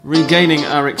Regaining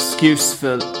our excuse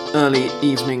for early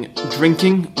evening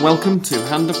drinking, welcome to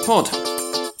Hand of Pod.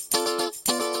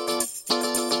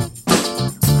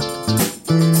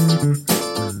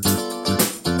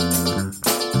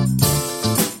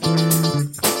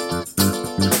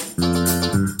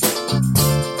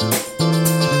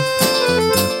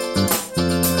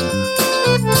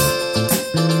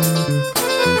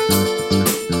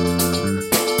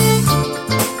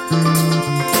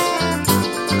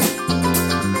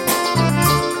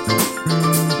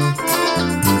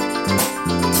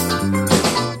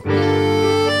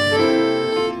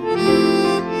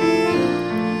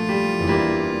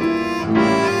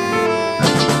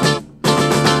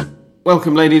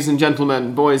 Welcome, ladies and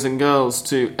gentlemen, boys and girls,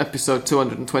 to episode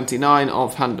 229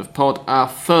 of Hand of Pod, our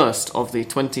first of the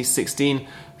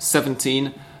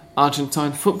 2016-17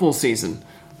 Argentine football season.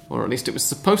 Or at least it was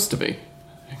supposed to be,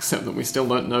 except that we still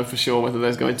don't know for sure whether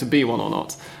there's going to be one or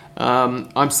not.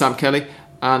 I'm Sam Kelly,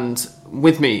 and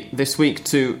with me this week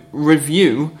to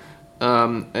review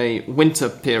a winter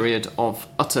period of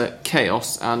utter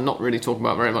chaos and not really talk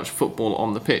about very much football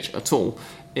on the pitch at all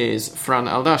is Fran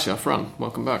Aldasha. Fran,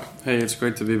 welcome back. Hey, it's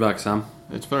great to be back, Sam.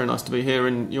 It's very nice to be here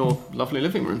in your lovely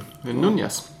living room in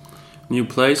Núñez. New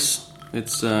place.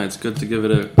 It's good to give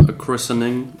it a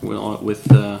christening with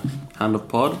Hand of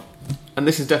Pod. And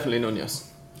this is definitely Núñez.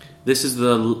 This is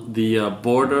the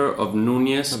border of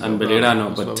Núñez and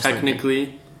Belgrano, but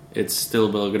technically it's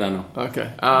still Belgrano. Okay.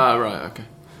 Right, okay.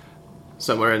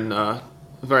 So we're in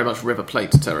very much River Plate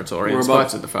territory, in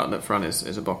spite of the fact that Fran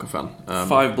is a Boca fan.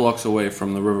 5 blocks away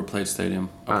from the River Plate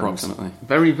Stadium, approximately.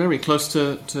 Very, very close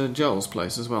to Joel's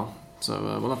place as well. So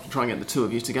we'll have to try and get the two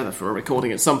of you together for a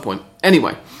recording at some point.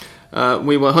 Anyway,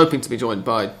 we were hoping to be joined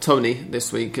by Tony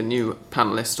this week, a new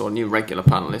panellist, or new regular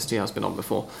panellist. He has been on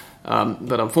before.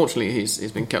 But unfortunately,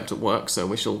 he's been kept at work, so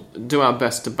we shall do our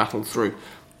best to battle through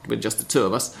with just the two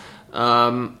of us.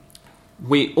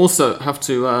 We also have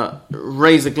to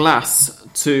raise a glass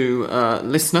to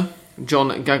listener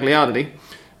John Gagliardi,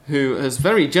 who has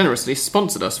very generously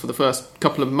sponsored us for the first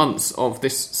couple of months of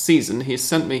this season. He has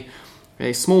sent me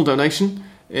a small donation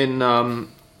in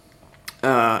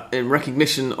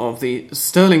recognition of the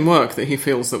sterling work that he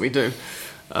feels that we do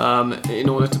in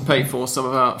order to pay for some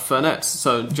of our Fernets.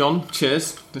 So, John,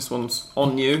 cheers. This one's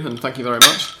on you, and thank you very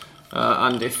much.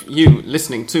 And if you,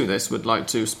 listening to this, would like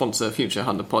to sponsor future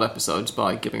Hand of Pod episodes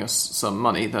by giving us some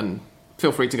money, then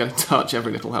feel free to get in touch.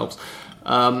 Every little helps.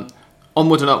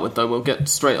 Onward and upward, though, we'll get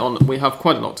straight on. We have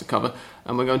quite a lot to cover,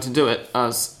 and we're going to do it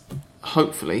as,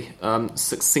 hopefully,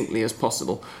 succinctly as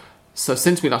possible. So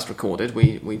since we last recorded,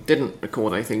 we didn't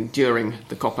record anything during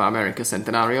the Copa America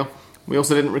Centenario. We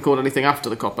also didn't record anything after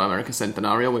the Copa America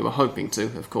Centenario. We were hoping to,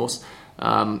 of course.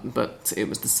 But it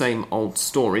was the same old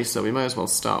story, so we may as well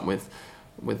start with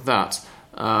that.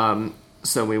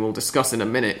 So we will discuss in a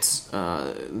minute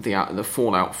the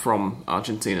fallout from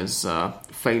Argentina's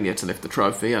failure to lift the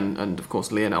trophy and of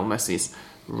course Lionel Messi's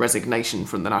resignation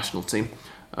from the national team.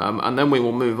 And then we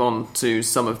will move on to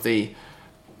some of the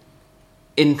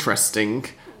interesting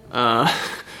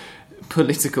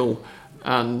political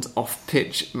and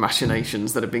off-pitch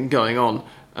machinations that have been going on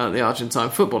at the Argentine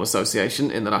Football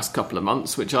Association in the last couple of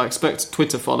months, which I expect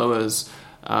Twitter followers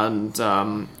and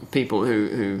people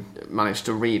who manage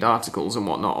to read articles and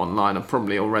whatnot online are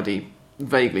probably already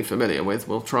vaguely familiar with.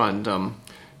 We'll try and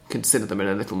consider them in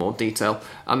a little more detail.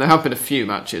 And there have been a few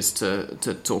matches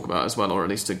to talk about as well, or at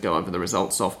least to go over the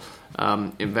results of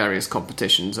in various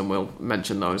competitions, and we'll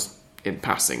mention those in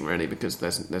passing, really, because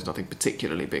there's nothing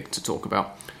particularly big to talk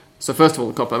about. So first of all,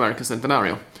 the Copa America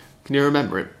Centenario. Can you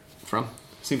remember it, Fran?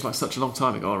 Seems like such a long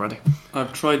time ago already.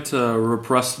 I've tried to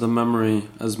repress the memory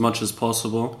as much as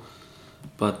possible,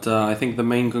 but I think the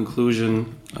main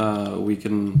conclusion we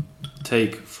can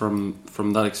take from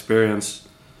that experience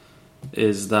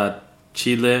is that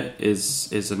Chile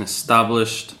is an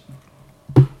established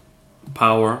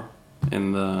power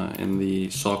in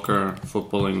the soccer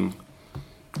footballing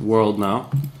world now.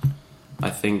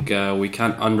 I think we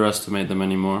can't underestimate them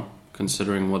anymore,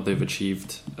 considering what they've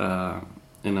achieved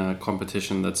in a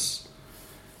competition that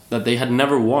they had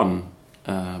never won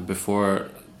before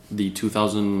the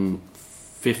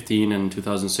 2015 and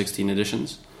 2016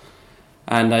 editions.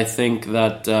 And I think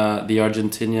that the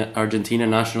Argentina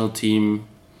national team,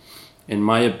 in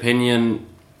my opinion,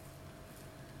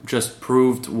 just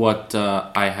proved what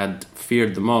I had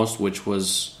feared the most, which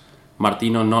was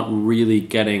Martino not really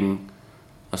getting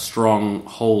a strong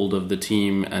hold of the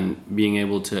team and being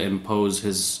able to impose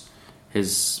his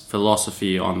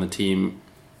philosophy on the team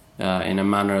in a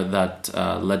manner that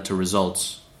led to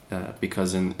results.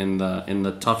 Because in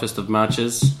the toughest of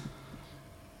matches,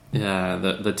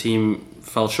 the team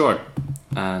fell short,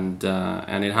 and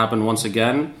it happened once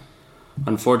again.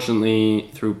 Unfortunately,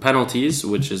 through penalties,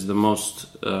 which is the most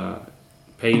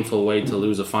painful way to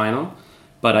lose a final.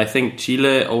 But I think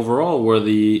Chile overall were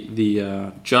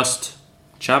the just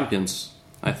champions.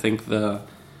 I think the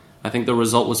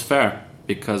result was fair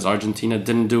because Argentina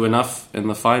didn't do enough in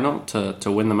the final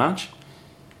to win the match,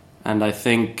 and I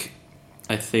think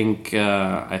the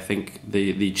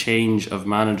change of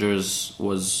managers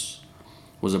was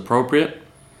appropriate.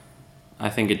 I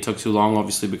think it took too long,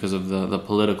 obviously, because of the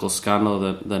political scandal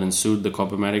that ensued the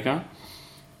Copa America.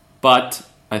 But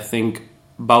I think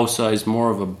Bausa is more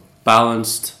of a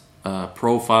balanced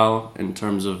profile in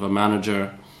terms of a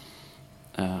manager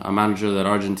that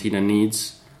Argentina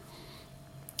needs.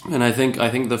 And I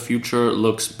think the future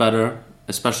looks better,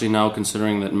 especially now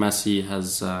considering that Messi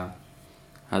has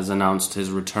announced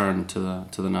his return to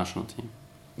the national team.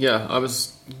 Yeah, I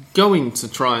was going to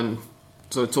try and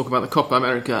sort of talk about the Copa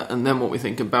America and then what we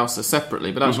think of Bausa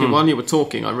separately. But actually, while you were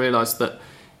talking, I realised that,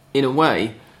 in a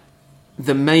way,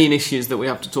 the main issues that we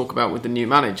have to talk about with the new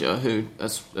manager, who,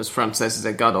 as Fran says, is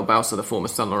Edgardo Bausa, the former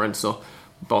San Lorenzo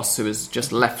boss, who has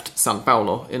just left San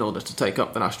Paulo in order to take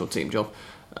up the national team job.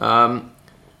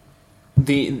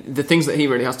 The things that he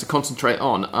really has to concentrate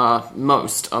on are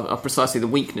precisely the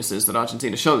weaknesses that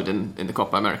Argentina showed in the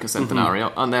Copa America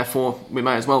Centenario, and therefore we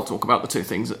may as well talk about the two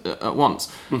things at once.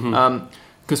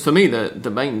 Because for me, the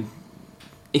main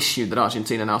issue that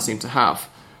Argentina now seem to have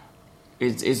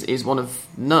is one of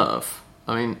nerve.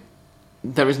 I mean,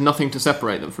 there is nothing to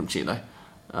separate them from Chile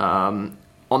on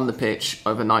the pitch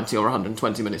over 90 or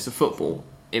 120 minutes of football.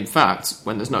 In fact,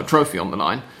 when there's no trophy on the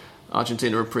line,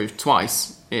 Argentina have proved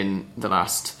twice in the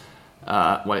last,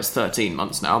 it's 13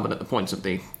 months now, but at the point of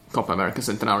the Copa America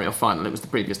Centenario final, it was the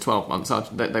previous 12 months.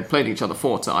 They played each other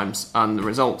 4 times, and the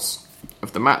results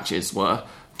of the matches were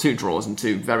 2 draws and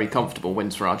 2 very comfortable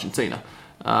wins for Argentina,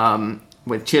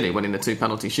 with Chile winning the 2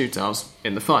 penalty shootouts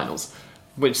in the finals,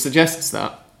 which suggests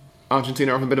that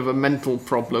Argentina have a bit of a mental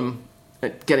problem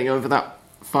at getting over that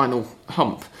final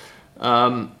hump.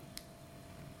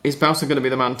 Is Bausa going to be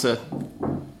the man to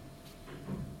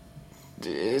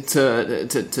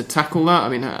tackle that? I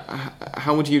mean,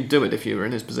 how would you do it if you were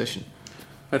in his position?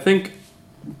 I think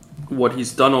what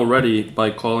he's done already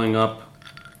by calling up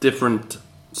different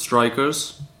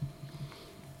strikers,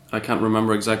 I can't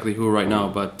remember exactly who right now,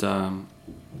 but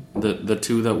the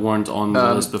 2 that weren't on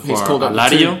the list before, he's called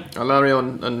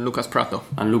Alario and Lucas Prato.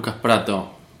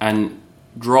 And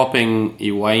dropping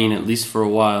Higuaín at least for a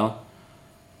while,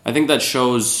 I think that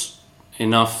shows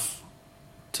enough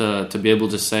to be able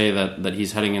to say that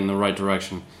he's heading in the right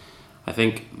direction. I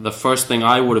think the first thing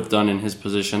I would have done in his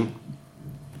position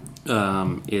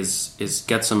is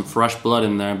get some fresh blood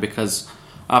in there, because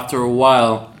after a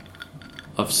while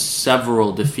of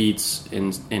several defeats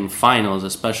in finals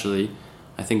especially,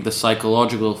 I think the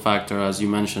psychological factor, as you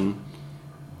mentioned,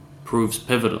 proves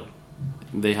pivotal.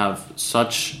 They have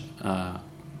such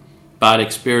bad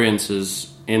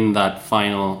experiences in that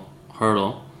final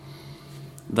hurdle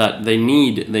that they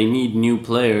need new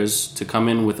players to come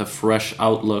in with a fresh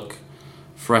outlook,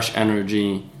 fresh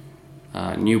energy,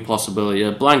 new possibility,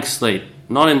 a blank slate.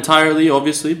 Not entirely,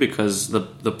 obviously, because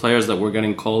the players that were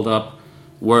getting called up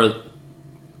were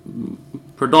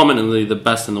predominantly the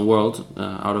best in the world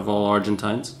out of all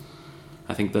Argentines.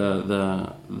 I think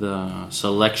the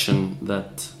selection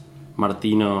that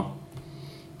Martino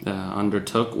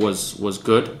undertook was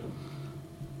good,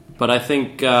 but I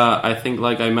think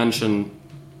like I mentioned,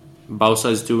 Bausa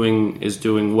is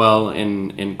doing well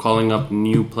in calling up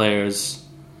new players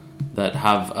that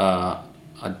have a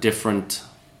different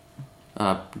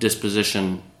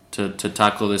disposition to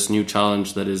tackle this new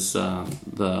challenge that is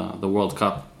the World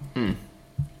Cup.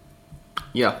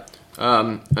 Yeah,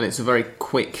 and it's a very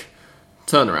quick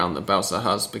turnaround that Bausa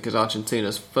has, because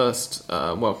Argentina's first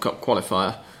World Cup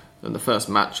qualifier and the first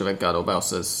match of Edgardo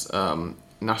Bausa's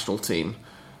national team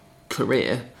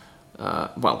career,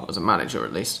 as a manager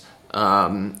at least,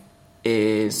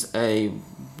 is 2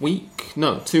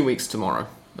 weeks tomorrow.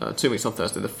 2 weeks on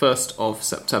Thursday, the 1st of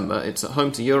September. It's at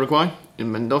home to Uruguay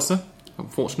in Mendoza,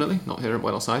 unfortunately, not here in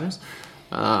Buenos Aires.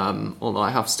 Although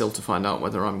I have still to find out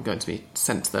whether I'm going to be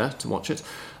sent there to watch it.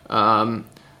 And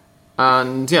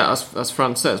yeah, as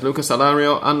Fran says, Lucas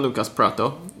Alario and Lucas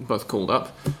Prato both called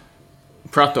up.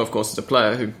 Prato, of course, is a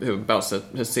player who Bausa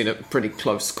has seen at pretty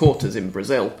close quarters in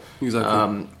Brazil.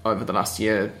 Exactly. Over the last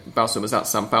year, Bausa was at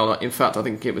San Paulo. In fact, I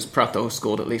think it was Prato who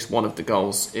scored at least one of the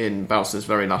goals in Bausa's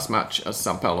very last match as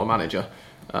San Paulo manager,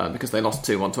 because they lost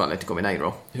 2-1 to Atlético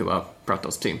Mineiro, who are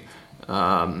Prato's team.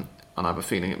 And I have a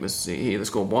feeling it was he either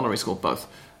scored one or he scored both.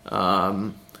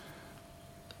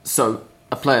 So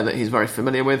a player that he's very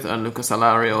familiar with, and Lucas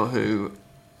Alario, who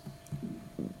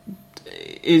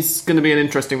is going to be an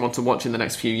interesting one to watch in the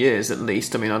next few years, at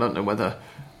least. I mean, I don't know whether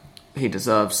he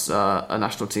deserves a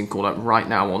national team call-up right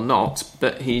now or not,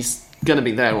 but he's going to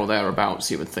be there or thereabouts,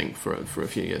 you would think, for a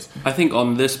few years. I think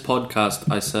on this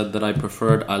podcast I said that I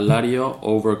preferred Alario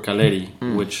over Caleri,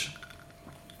 which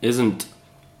isn't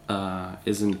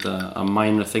a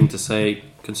minor thing to say,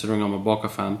 considering I'm a Boca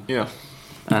fan. Yeah.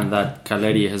 And that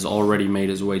Caleri has already made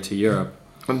his way to Europe.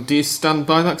 And do you stand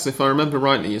by that? Because if I remember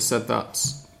rightly, you said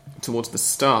that towards the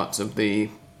start of the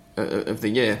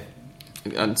year.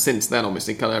 And since then,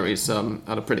 obviously, Caleri's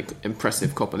had a pretty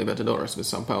impressive Copa Libertadores with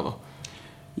São Paulo.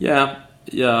 Yeah.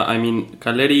 I mean,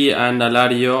 Caleri and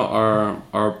Alario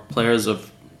are players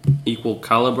of equal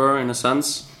caliber in a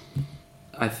sense.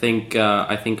 I think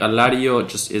Alario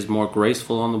just is more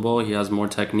graceful on the ball. He has more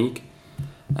technique,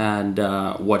 and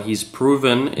what he's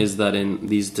proven is that in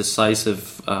these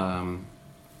decisive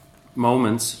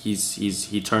moments,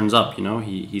 he turns up. You know,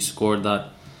 he scored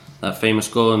that famous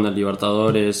goal in the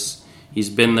Libertadores. He's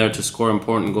been there to score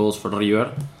important goals for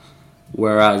River,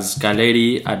 whereas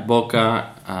Caleri at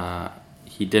Boca,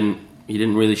 he didn't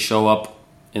really show up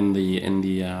in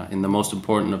the most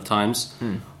important of times.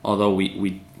 Although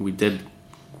we did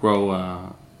grow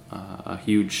a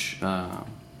huge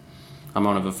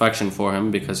amount of affection for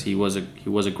him because he was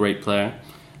a great player,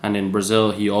 and in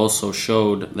Brazil he also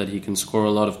showed that he can score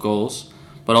a lot of goals.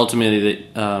 But ultimately,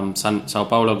 Sao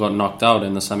Paulo got knocked out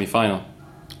in the semi-final.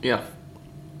 Yeah.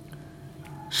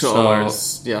 Sure.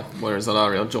 Whereas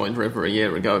Alario joined River a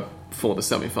year ago for the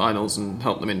semi-finals and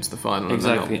helped them into the final.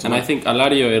 Exactly, and I think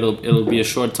Alario, it'll be a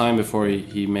short time before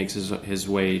he makes his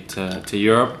way to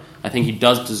Europe. I think he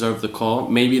does deserve the call.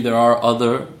 Maybe there are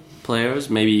other players,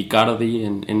 maybe Icardi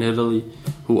in Italy,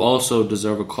 who also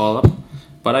deserve a call-up.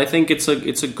 But I think it's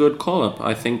a good call-up.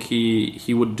 I think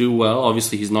he would do well.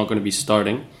 Obviously, he's not going to be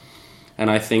starting.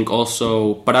 And I think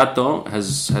also Prato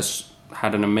has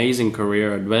had an amazing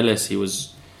career at Vélez. He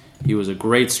was a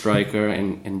great striker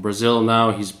in Brazil.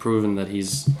 Now he's proven that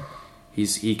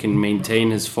he can maintain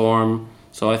his form.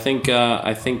 So I think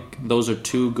those are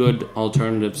two good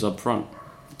alternatives up front.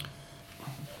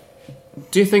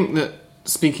 Do you think that,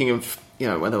 speaking of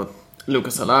whether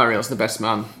Lucas Alario is the best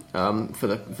man for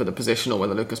the position or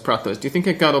whether Lucas Prato is, do you think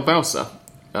Edgardo Bauza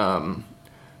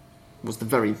was the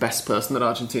very best person that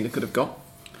Argentina could have got?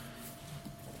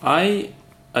 I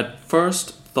at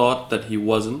first thought that he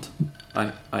wasn't.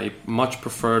 I much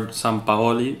preferred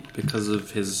Sampaoli because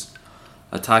of his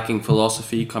attacking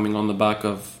philosophy, coming on the back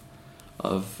of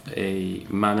a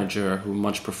manager who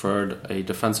much preferred a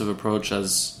defensive approach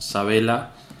as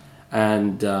Sabella,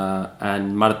 and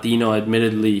Martino.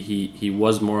 Admittedly, he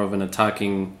was more of an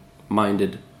attacking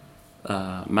minded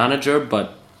manager,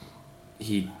 but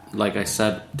he, like I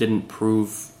said, didn't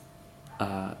prove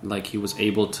like he was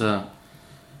able to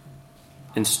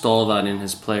install that in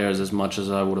his players as much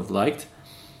as I would have liked.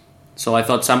 So I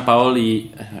thought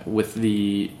Sampaoli, with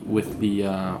the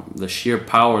sheer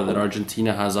power that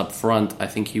Argentina has up front, I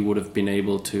think he would have been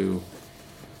able to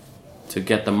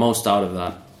get the most out of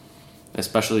that,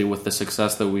 especially with the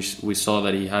success that we saw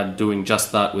that he had doing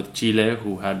just that with Chile,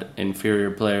 who had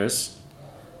inferior players,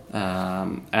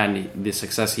 and the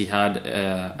success he had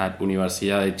at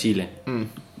Universidad de Chile.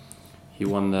 He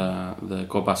won the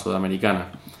Copa Sudamericana.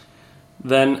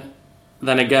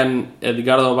 Then again,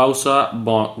 Edgardo Bauza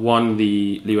won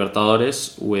the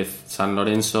Libertadores with San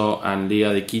Lorenzo and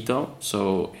Liga de Quito.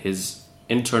 So his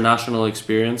international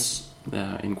experience,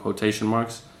 in quotation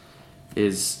marks,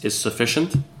 is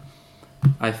sufficient.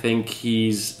 I think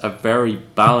he's a very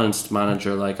balanced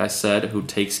manager, like I said, who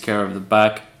takes care of the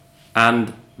back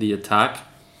and the attack,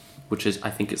 which is,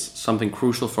 I think, is something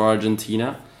crucial for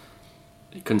Argentina,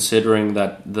 considering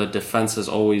that the defense has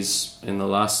always, in the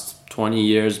last 20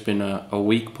 years, been a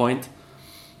weak point,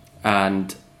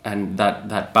 and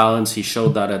that balance, he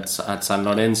showed that at San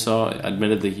Lorenzo.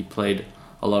 Admittedly, he played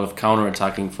a lot of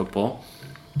counter-attacking football,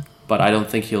 but I don't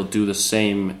think he'll do the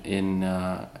same in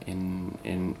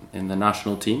the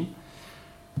national team.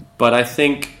 But I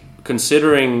think,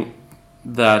 considering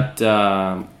that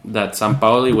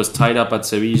Sampaoli was tied up at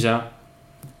Sevilla,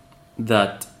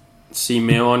 that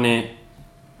Simeone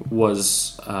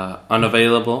was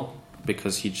unavailable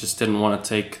because he just didn't want to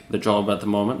take the job at the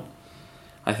moment,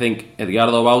 I think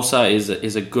Edgardo Bauza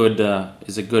is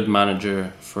a good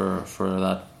manager for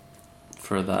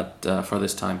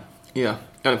this time. Yeah,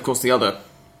 and of course the other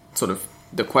sort of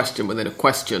the question within a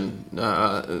question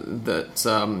that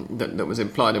was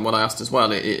implied in what I asked as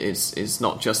well is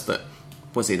not just that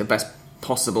was he the best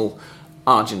possible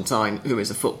Argentine who is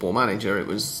a football manager. It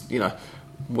was,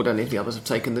 would any of the others have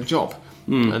taken the job?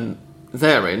 And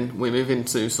therein, we move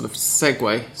into sort of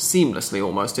segue seamlessly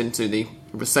almost into the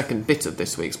second bit of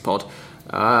this week's pod,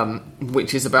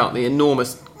 which is about the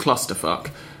enormous clusterfuck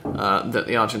that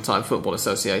the Argentine Football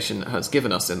Association has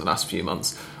given us in the last few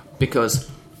months, because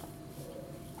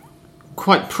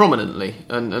quite prominently,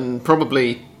 and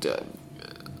probably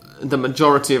the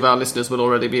majority of our listeners will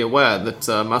already be aware that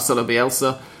Marcelo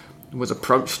Bielsa was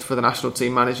approached for the national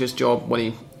team manager's job when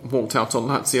he walked out on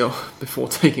Lazio before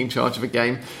taking charge of a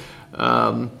game.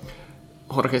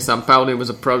 Jorge Sampaoli was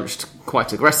approached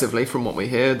quite aggressively, from what we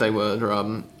hear. They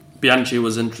were... Bianchi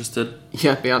was interested.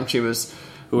 Yeah, Bianchi was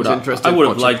interested. I would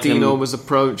have liked him. Pochettino was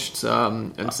approached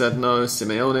and said no.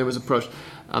 Simeone was approached.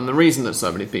 And the reason that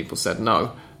so many people said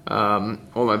no,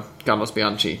 although Carlos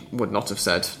Bianchi would not have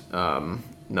said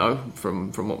no,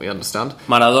 from what we understand.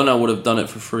 Maradona would have done it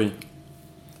for free.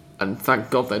 And thank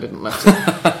God they didn't let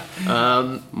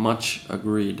him. Much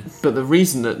agreed. But the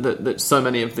reason that so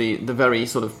many of the very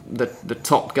sort of the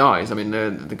top guys, I mean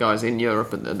the guys in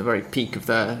Europe at the very peak of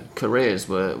their careers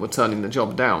were turning the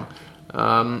job down,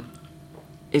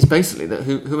 is basically that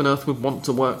who on earth would want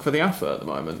to work for the AFA at the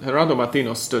moment? Gerardo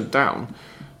Martino stood down,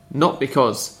 not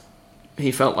because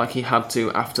he felt like he had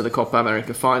to after the Copa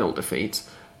America final defeat,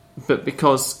 but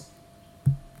because...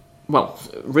 Well,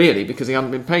 really, because he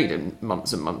hadn't been paid in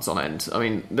months and months on end. I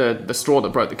mean, the straw that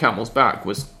broke the camel's back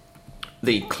was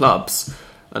the clubs,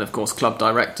 and of course club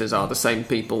directors are the same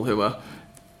people who are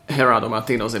Gerardo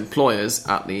Martino's employers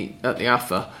at the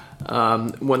AFA,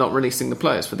 were not releasing the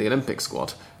players for the Olympic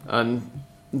squad. And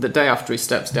the day after he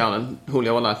steps down, and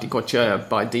Julio Orlandi-Cochea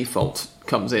by default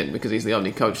comes in, because he's the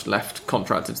only coach left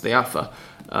contracted to the AFA,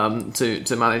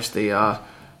 to manage the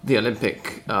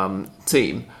Olympic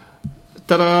team,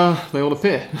 ta-da! They all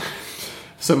appear.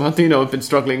 So Martino had been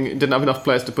struggling, didn't have enough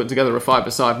players to put together a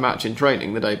 5-a-side match in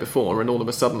training the day before, and all of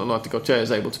a sudden Orlandi-Cochea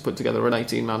is able to put together an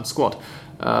 18-man squad,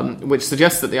 which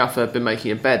suggests that the AFA had been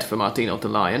making a bed for Martino to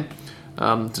lie in,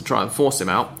 to try and force him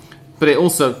out. But it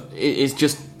also is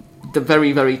just the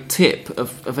very, very tip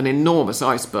of an enormous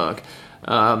iceberg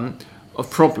of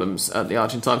problems at the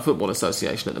Argentine Football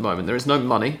Association at the moment. There is no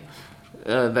money.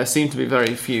 There seem to be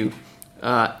very few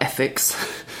ethics.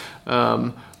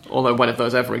 Although when have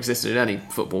those ever existed in any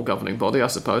football governing body, I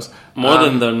suppose. More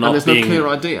than there not and there's being, no clear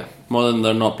idea. More than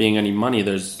there not being any money,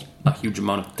 there's a huge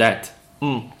amount of debt.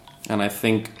 And I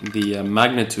think the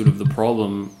magnitude of the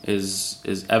problem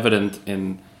is evident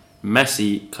in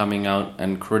Messi coming out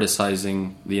and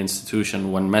criticizing the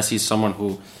institution, when Messi's someone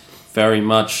who very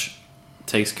much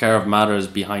takes care of matters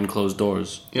behind closed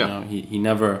doors. Yeah. You know, he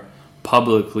never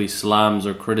publicly slams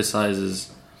or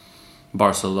criticizes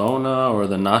Barcelona or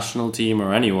the national team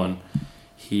or anyone.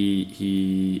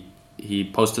 He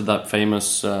posted that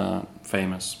famous,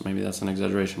 maybe that's an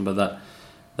exaggeration, but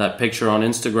that picture on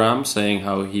Instagram saying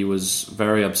how he was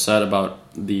very upset about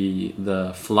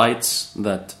the flights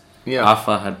that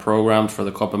AFA had programmed for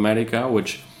the Copa America,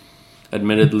 which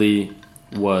admittedly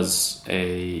was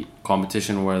a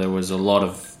competition where there was a lot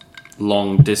of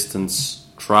long distance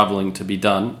traveling to be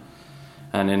done,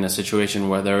 and in a situation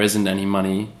where there isn't any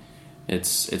money,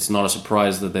 it's not a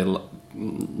surprise that they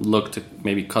look to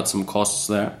maybe cut some costs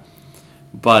there.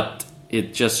 But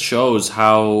it just shows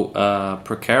how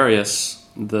precarious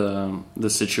the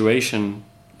situation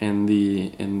in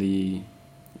the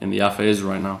AFA is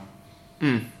right now.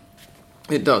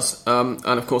 It does, and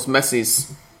of course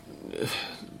Messi's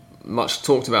much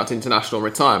talked about international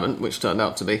retirement, which turned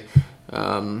out to be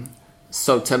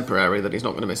so temporary that he's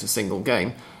not going to miss a single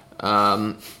game,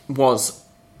 was,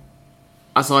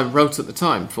 as I wrote at the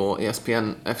time for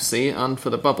ESPN FC and for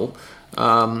the Bubble,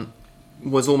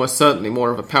 was almost certainly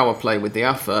more of a power play with the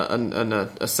AFA and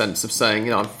a sense of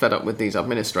saying, I'm fed up with these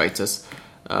administrators.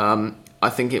 I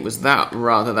think it was that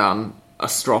rather than a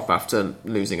strop after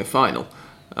losing a final.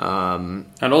 And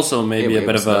also maybe a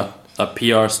bit of a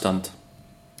PR stunt.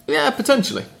 Yeah,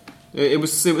 potentially. It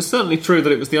was certainly true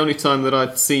that it was the only time that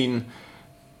I'd seen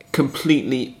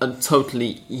completely and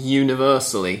totally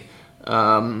universally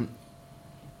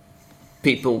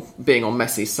people being on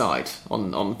Messi's side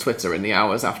on Twitter in the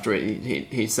hours after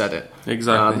he said it.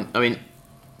 Exactly. I mean,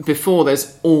 before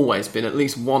there's always been at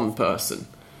least one person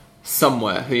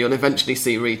somewhere who you'll eventually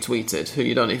see retweeted who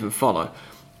you don't even follow.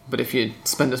 But if you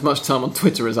spend as much time on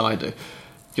Twitter as I do,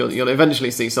 you'll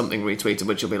eventually see something retweeted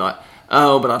which you'll be like,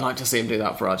 oh, but I'd like to see him do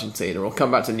that for Argentina, or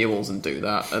come back to Newell's and do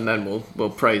that, and then we'll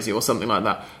praise you, or something like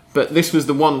that. But this was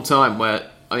the one time where,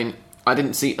 I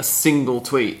didn't see a single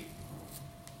tweet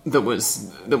that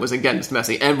was against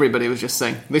Messi. Everybody was just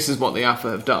saying, this is what the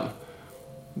AFA have done.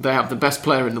 They have the best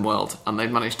player in the world, and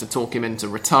they've managed to talk him into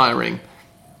retiring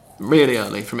really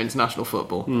early from international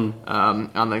football,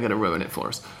 and they're going to ruin it for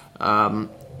us.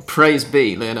 Praise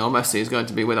be, Lionel Messi is going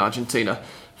to be with Argentina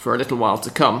for a little while to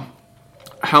come.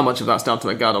 How much of that's down to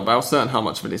Edgardo Bauza and how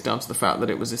much of it is down to the fact that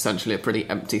it was essentially a pretty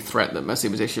empty threat that Messi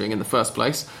was issuing in the first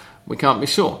place, we can't be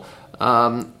sure.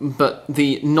 But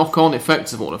the knock-on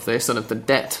effects of all of this and of the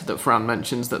debt that Fran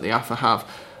mentions that the AFA have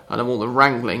and of all the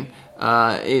wrangling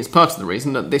is part of the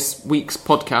reason that this week's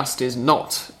podcast is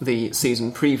not the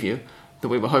season preview that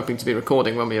we were hoping to be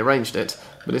recording when we arranged it,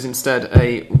 but is instead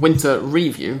a winter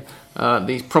review.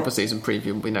 The proper season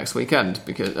preview will be next week,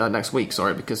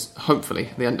 because hopefully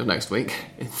the end of next week,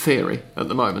 in theory, at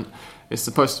the moment, is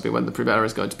supposed to be when the Primera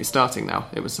is going to be starting now.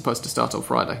 It was supposed to start on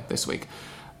Friday this week.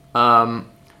 The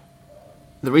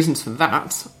reasons for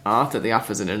that are that the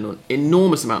AFA is in an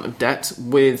enormous amount of debt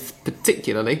with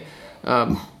particularly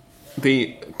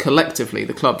collectively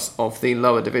the clubs of the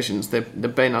lower divisions, the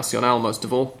B Nacional most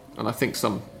of all, and I think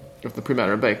some of the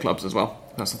Primera B clubs as well.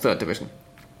 That's the third division.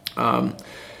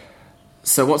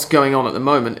 So what's going on at the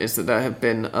moment is that there have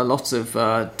been a lot of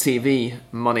TV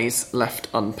monies left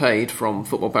unpaid from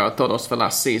Football Para Todos for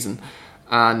last season,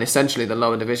 and essentially the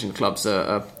lower division clubs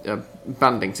are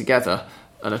banding together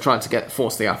and are trying to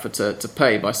force the AFA to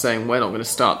pay by saying we're not going to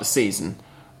start the season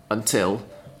until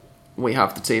we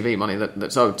have the TV money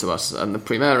that's owed to us. And the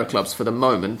Primera clubs for the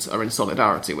moment are in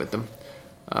solidarity with them.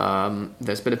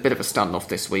 There's been a bit of a standoff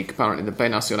this week. Apparently the B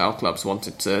Nacional clubs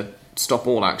wanted to stop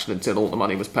all action until all the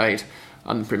money was paid,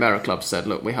 and the Primera club said,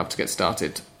 look, we have to get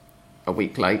started a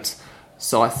week late.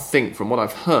 So I think, from what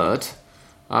I've heard,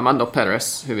 Armando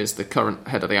Perez, who is the current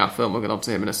head of the AFA, and we'll get on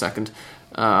to him in a second,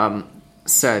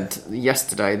 said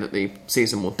yesterday that the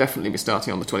season will definitely be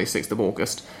starting on the 26th of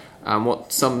August. And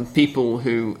what some people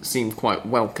who seem quite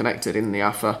well connected in the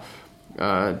AFA,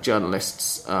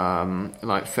 journalists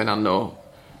like Fernando,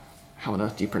 how on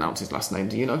earth do you pronounce his last name?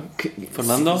 Do you know?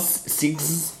 Fernando?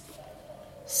 Cyzyz?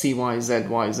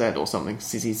 CYZYZ or something.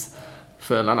 Cyzyz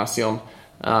for La Nación.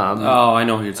 I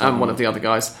know who you're talking and one about. of the other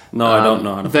guys. No, I don't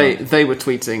know how to They were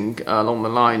tweeting along the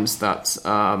lines that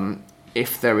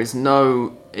if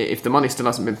the money still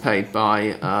hasn't been paid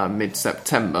by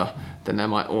mid-September, then there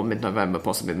might, or mid-November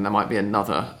possibly, then there might be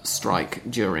another strike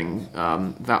during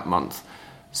that month.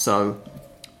 So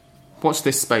watch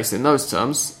this space in those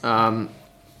terms.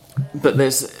 But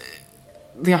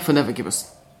the AFA never give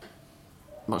us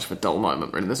much of a dull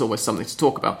moment, really. There's always something to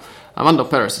talk about. Armando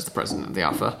Perez is the president of the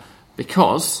AFA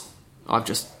because I've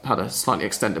just had a slightly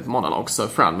extended monologue. So,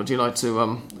 Fran, would you like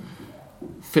to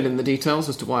fill in the details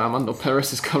as to why Armando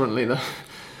Perez is currently the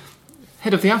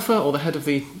head of the AFA, or the head of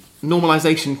the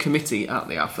normalisation committee at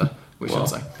the AFA, we should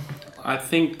say? I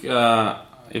think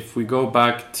if we go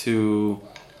back to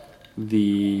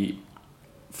the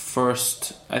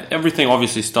first... Everything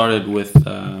obviously started with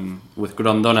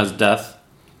Grondona's death,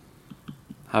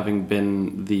 having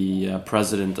been the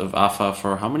president of AFA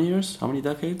for how many years? How many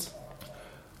decades?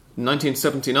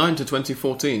 1979 to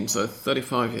 2014, so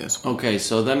 35 years. Okay,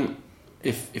 so then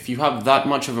if you have that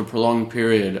much of a prolonged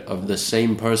period of the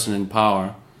same person in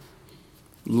power,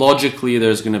 logically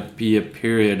there's going to be a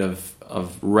period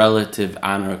of relative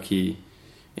anarchy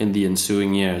in the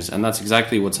ensuing years. And that's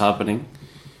exactly what's happening.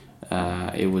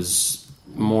 It was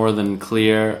more than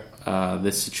clear,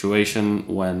 this situation,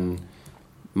 when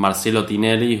Marcelo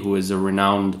Tinelli, who is a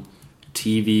renowned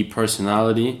TV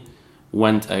personality,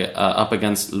 went up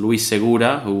against Luis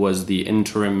Segura, who was the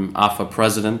interim AFA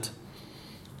president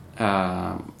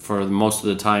for most of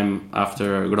the time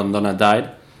after Grondona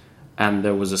died. And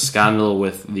there was a scandal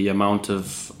with the amount of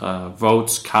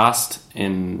votes cast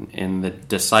in the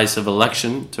decisive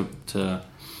election to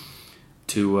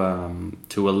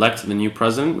elect the new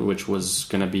president, which was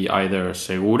going to be either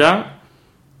Segura,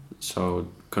 so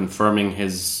confirming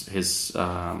his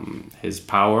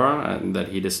power and that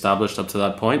he'd established up to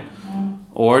that point,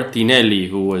 or Tinelli,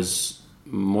 who was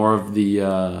more of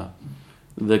the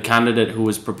candidate who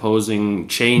was proposing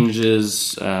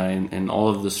changes in all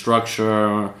of the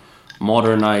structure,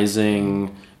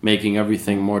 modernizing, making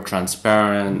everything more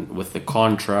transparent with the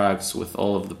contracts, with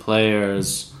all of the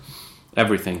players,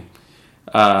 everything.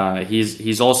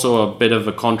 He's also a bit of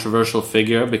a controversial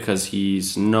figure because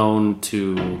he's known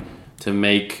to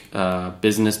make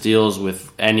business deals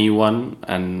with anyone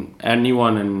and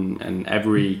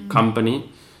every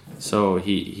company. So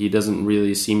he doesn't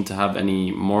really seem to have any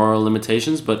moral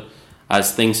limitations. But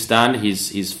as things stand,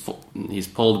 he's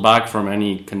pulled back from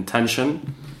any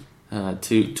contention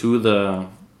to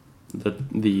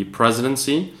the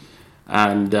presidency,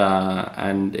 and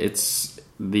it's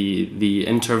the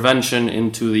intervention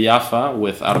into the AFA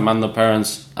with Armando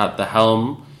Perez at the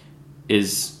helm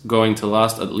is going to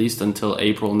last at least until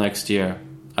April next year,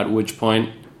 at which point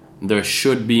there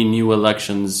should be new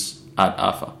elections at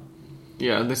AFA.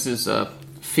 Yeah, this is a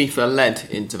FIFA-led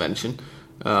intervention,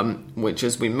 which,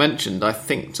 as we mentioned, I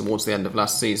think towards the end of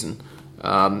last season,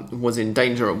 was in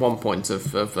danger at one point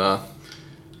of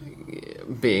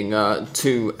being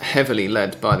too heavily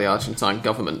led by the Argentine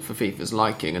government for FIFA's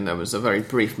liking, and there was a very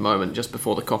brief moment just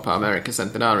before the Copa America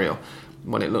Centenario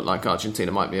when it looked like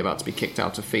Argentina might be about to be kicked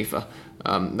out of FIFA.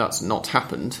 That's not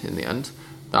happened in the end.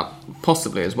 That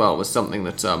possibly as well was something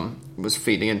that was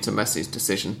feeding into Messi's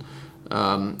decision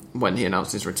when he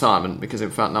announced his retirement, because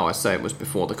in fact now I say it was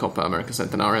before the Copa America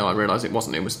Centenario. I realise it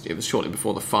wasn't. It was shortly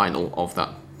before the final of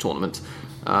that tournament.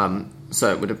 So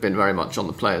it would have been very much on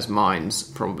the players' minds,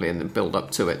 probably in the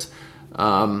build-up to it.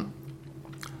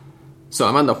 So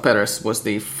Armando Perez was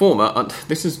the former...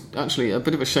 this is actually a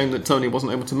bit of a shame that Tony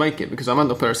wasn't able to make it, because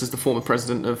Armando Perez is the former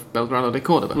president of Belgrano de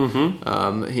Córdoba.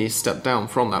 Mm-hmm. He stepped down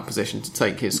from that position to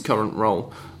take his current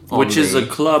role. Which is a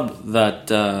club that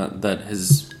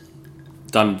has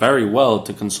done very well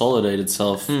to consolidate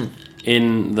itself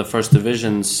in the first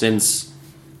division since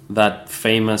that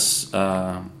famous...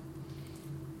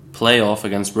 playoff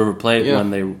against River Plate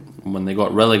when they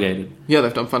got relegated. Yeah,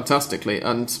 they've done fantastically,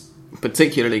 and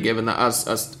particularly given that,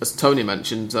 as Tony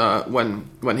mentioned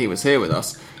when he was here with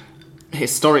us,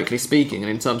 historically speaking,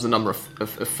 and in terms of the number of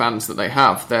fans that they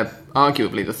have, they're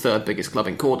arguably the third biggest club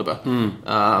in Cordoba.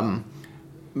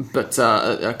 But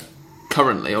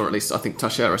currently, or at least I think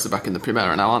Talleres are back in the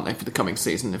Primera now, aren't they, for the coming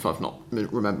season, if I've not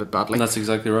remembered badly. That's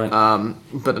exactly right.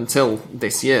 But until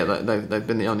this year, they've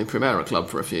been the only Primera club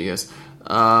for a few years.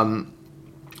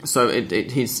 So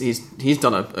he's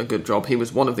done a good job. He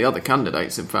was one of the other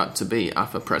candidates, in fact, to be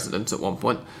AFA president at one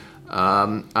point,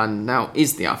 and now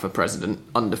is the AFA president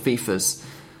under FIFA's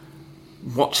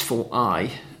watchful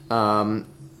eye.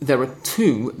 There are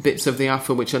two bits of the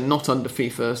AFA which are not under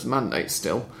FIFA's mandate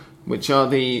still, which are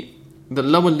the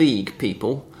lower league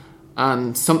people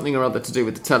and something or other to do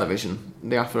with the television.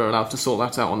 The AFA are allowed to sort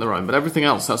that out on their own, but everything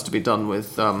else has to be done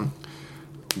with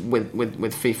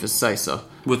FIFA's say-so.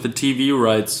 With the TV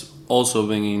rights also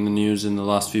being in the news in the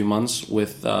last few months,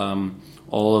 with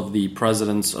all of the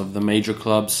presidents of the major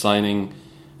clubs signing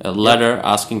a letter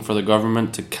asking for the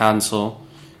government to cancel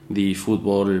the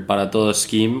Fútbol para Todos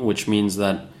scheme, which means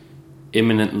that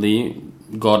imminently,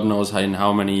 God knows in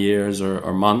how many years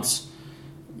or months,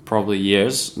 probably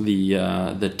years, the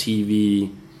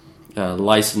TV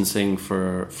licensing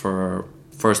for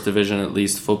First Division, at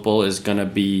least football, is going to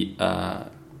be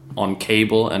on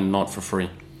cable and not for free.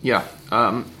 Yeah,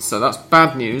 so that's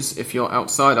bad news if you're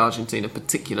outside Argentina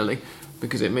particularly,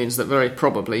 because it means that very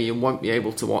probably you won't be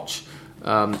able to watch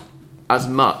as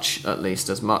much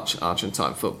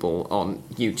Argentine football on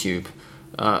YouTube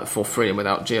for free and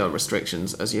without geo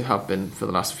restrictions as you have been for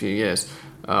the last few years.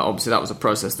 Obviously that was a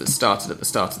process that started at the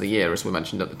start of the year, as we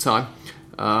mentioned at the time.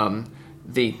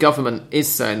 The government is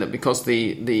saying that because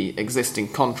the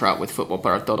existing contract with Fútbol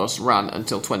para Todos ran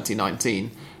until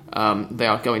 2019, they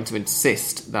are going to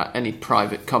insist that any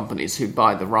private companies who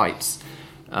buy the rights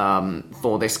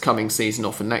for this coming season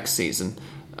or for next season,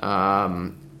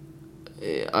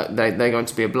 they're going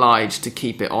to be obliged to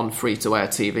keep it on free-to-air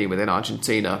TV within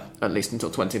Argentina at least until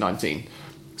 2019.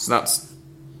 So that's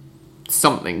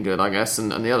something good, I guess.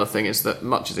 And the other thing is that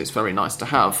much as it's very nice to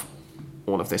have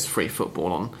all of this free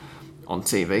football on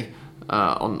TV,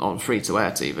 on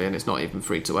free-to-air TV, and it's not even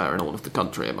free-to-air in all of the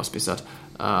country, it must be said,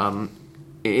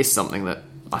 it is something that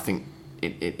I think,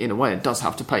 in a way, it does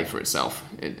have to pay for itself.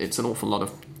 It's an awful lot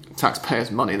of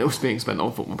taxpayers' money that was being spent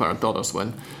on Fútbol para Todos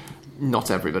when not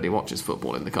everybody watches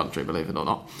football in the country, believe it or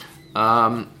not.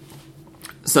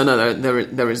 So no,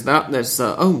 there is that. There's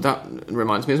that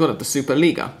reminds me as well of the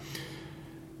Superliga,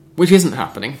 which isn't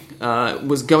happening.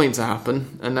 Was going to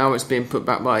happen, and now it's being put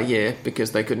back by a year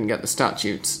because they couldn't get the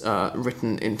statutes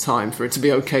written in time for it to be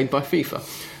okayed by FIFA.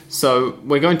 So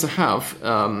we're going to have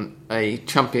a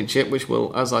championship, which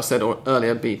will, as I said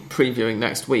earlier, be previewing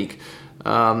next week,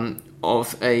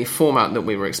 of a format that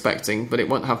we were expecting, but it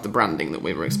won't have the branding that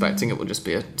we were expecting. It will just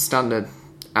be a standard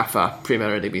AFA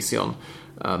Primera División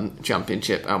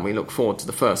championship, and we look forward to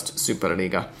the first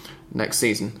Superliga next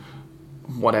season,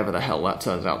 whatever the hell that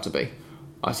turns out to be.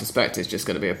 I suspect it's just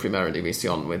going to be a Primera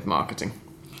División with marketing.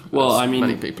 Well, I mean,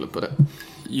 many people have put it.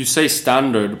 You say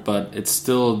standard, but it's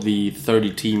still the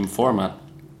 30-team format.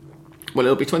 Well,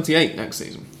 it'll be 28 next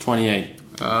season.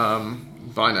 28.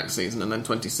 By next season, and then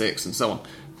 26, and so on.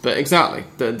 But exactly,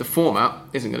 the format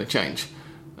isn't going to change.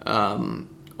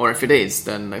 Or if it is,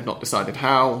 then they've not decided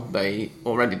how. They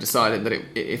already decided that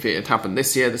if it had happened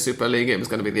this year, the Superliga, it was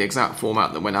going to be the exact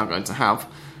format that we're now going to have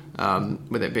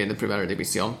with it being the Primera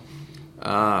División,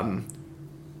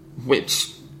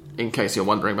 which, in case you're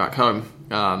wondering back home,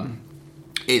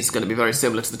 is going to be very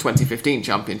similar to the 2015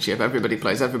 Championship. Everybody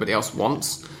plays everybody else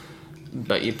once,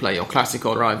 but you play your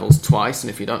Clásico rivals twice, and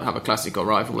if you don't have a Clásico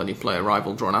rival, then you play a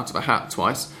rival drawn out of a hat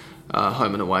twice,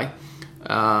 home and away.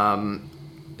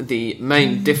 The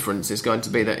main difference is going to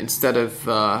be that instead of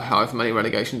however many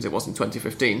relegations it was in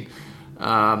 2015,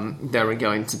 there are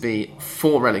going to be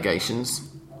 4 relegations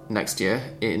next year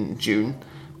in June,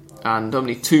 and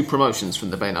only 2 promotions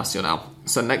from the B Nacional.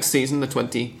 So next season,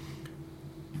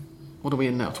 what are we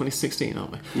in now? 2016,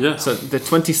 aren't we? Yeah. So the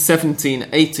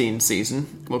 2017-18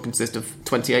 season will consist of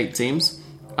 28 teams,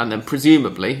 and then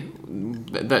presumably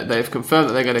they've confirmed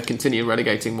that they're going to continue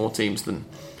relegating more teams than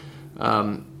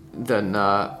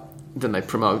they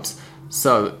promote.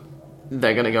 So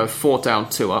they're going to go 4 down,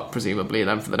 2 up, presumably,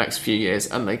 then for the next few years,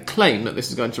 and they claim that this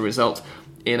is going to result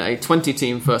in a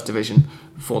 20-team First Division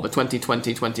for the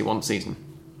 2020-21 season.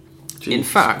 Jesus in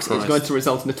fact, Christ. It's going to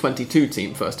result in a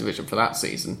 22-team First Division for that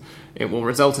season. It will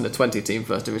result in a 20-team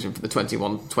First Division for the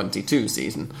 21-22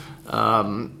 season.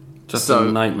 Just a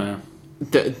nightmare.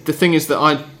 The thing is that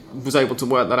I was able to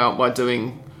work that out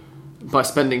by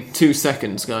spending 2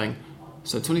 seconds going,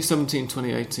 so 2017,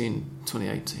 2018,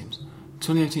 28 teams.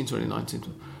 2018,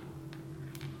 2019.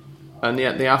 And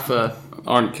yet the AFA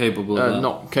aren't capable of that.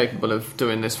 Not capable of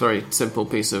doing this very simple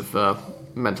piece of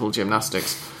mental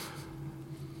gymnastics.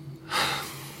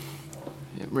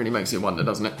 It really makes you wonder,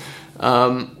 doesn't it?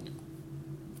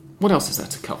 What else is there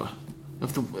to cover?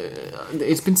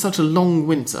 It's been such a long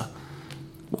winter.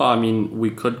 Well, I mean,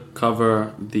 we could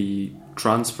cover the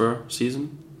transfer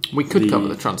season. We could cover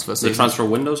the transfer season. The transfer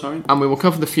window, sorry. And we will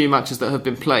cover the few matches that have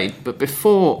been played. But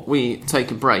before we take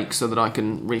a break so that I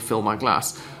can refill my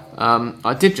glass,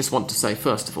 I did just want to say,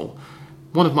 first of all,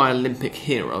 one of my Olympic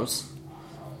heroes,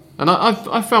 and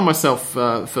I found myself,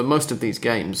 for most of these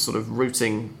games, sort of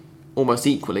rooting almost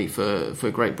equally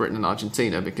for Great Britain and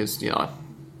Argentina, because,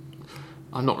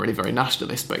 I'm not really very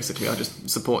nationalist, basically. I just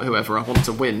support whoever I want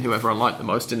to win, whoever I like the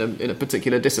most in a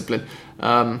particular discipline.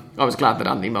 I was glad that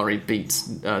Andy Murray beat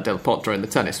Del Potro in the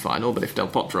tennis final, but if Del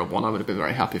Potro won, I would have been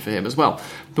very happy for him as well.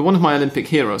 But one of my Olympic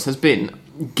heroes has been,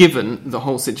 given the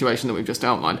whole situation that we've just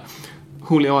outlined,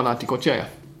 Julio Arnautocochea.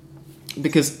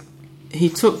 Because he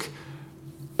took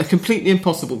a completely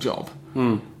impossible job.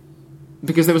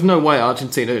 Because there was no way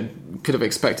Argentina could have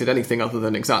expected anything other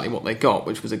than exactly what they got,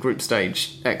 which was a group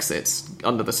stage exit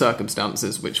under the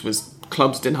circumstances, which was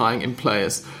clubs denying him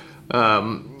players,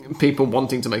 people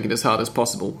wanting to make it as hard as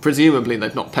possible. Presumably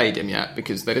they've not paid him yet,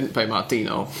 because they didn't pay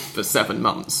Martino for 7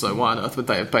 months, so why on earth would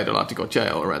they have paid Arnautocochea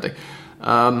already?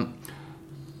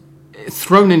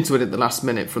 Thrown into it at the last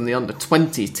minute from the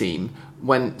under-20 team,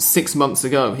 when 6 months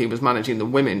ago he was managing the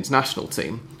women's national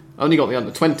team. Only got the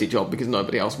under-20 job because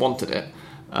nobody else wanted it.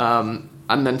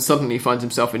 And then suddenly finds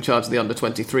himself in charge of the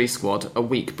under-23 squad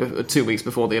 2 weeks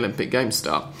before the Olympic Games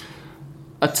start.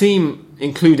 A team,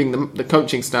 including the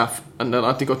coaching staff and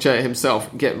Arnautocochea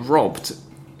himself, get robbed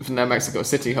from their Mexico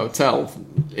City hotel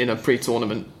in a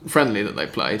pre-tournament friendly that they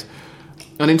played.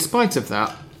 And in spite of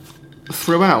that,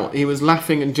 throughout, he was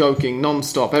laughing and joking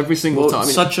non-stop every single time.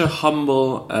 Such a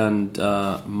humble and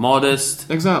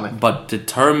modest, exactly, but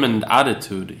determined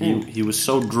attitude. He was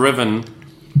so driven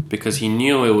because he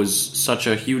knew it was such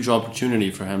a huge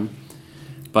opportunity for him,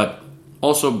 but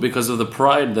also because of the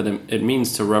pride that it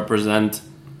means to represent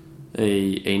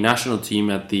a national team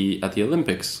at the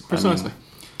Olympics. Precisely. I mean,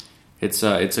 it's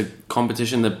a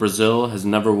competition that Brazil has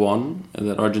never won, and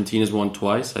that Argentina's won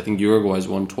twice. I think Uruguay's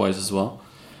won twice as well.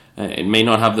 It may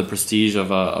not have the prestige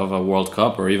of a World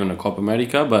Cup or even a Copa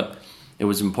America, but it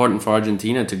was important for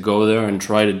Argentina to go there and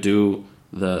try to do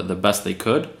the best they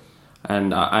could.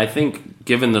 And I think,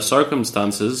 given the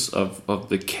circumstances of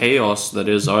the chaos that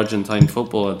is Argentine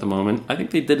football at the moment, I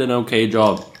think they did an okay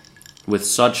job with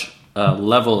such a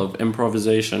level of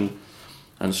improvisation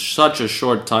and such a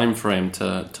short time frame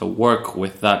to work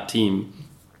with that team.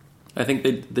 I think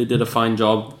they did a fine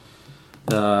job.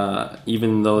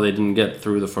 Even though they didn't get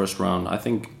through the first round, I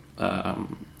think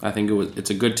it's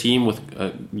a good team with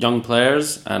young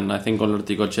players, and I think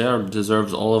Arnautocochea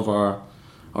deserves all of our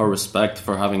respect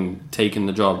for having taken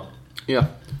the job. Yeah,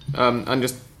 and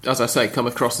just as I say, come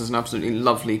across as an absolutely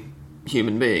lovely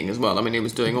human being as well. I mean, he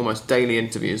was doing almost daily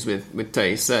interviews with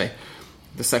Teissé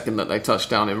the second that they touched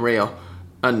down in Rio,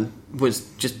 and was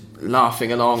just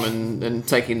laughing along and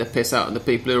taking the piss out of the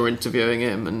people who were interviewing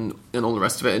him and all the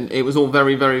rest of it. And it was all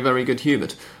very, very, very good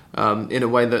humoured, in a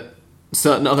way that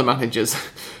certain other managers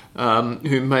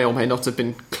who may or may not have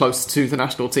been close to the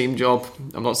national team job.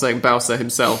 I'm not saying Bausa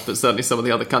himself, but certainly some of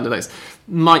the other candidates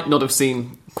might not have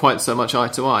seen quite so much eye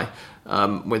to eye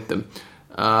with them.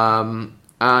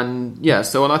 And yeah,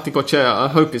 so Onati-Gochea, I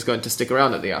hope is going to stick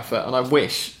around at the AFA, and I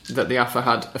wish that the AFA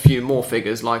had a few more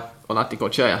figures like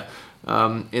Onati-Gochea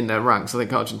in their ranks. I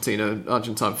think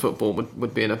Argentine football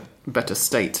would be in a better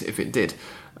state if it did.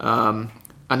 And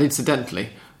incidentally,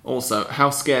 also,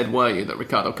 how scared were you that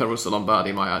Riccardo Caruso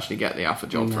Lombardi might actually get the AFA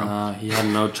job from? He had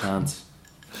no chance.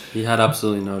 He had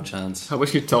absolutely no chance. I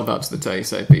wish you'd told that to the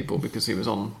Teisei people, because he was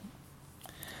on...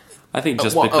 I think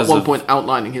just at one point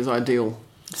outlining his ideal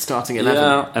starting 11.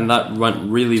 Yeah, and that went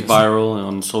really viral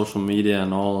on social media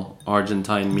and all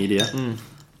Argentine media.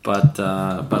 But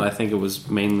I think it was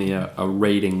mainly a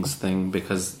ratings thing,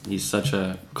 because he's such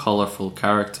a colourful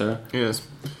character. Yes.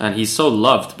 And he's so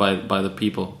loved by the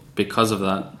people because of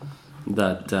that.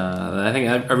 That I think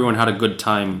everyone had a good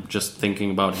time just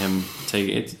thinking about him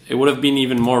taking it. It would have been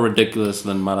even more ridiculous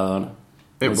than Maradona.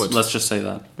 Let's just say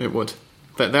that. It would.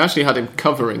 They actually had him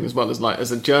covering, as well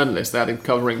as a journalist, they had him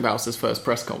covering Bausa's first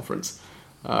press conference.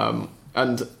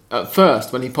 And at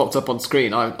first, when he popped up on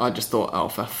screen, I just thought, oh,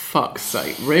 for fuck's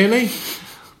sake, really?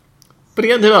 But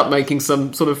he ended up making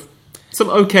some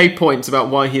okay points about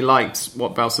why he liked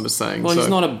what Bausa was saying. Well, he's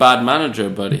not a bad manager,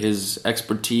 but his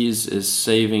expertise is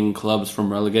saving clubs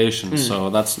from relegation.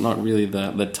 So that's not really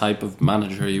the type of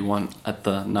manager you want at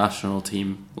the national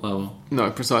team level. No,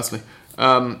 precisely.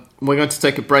 We're going to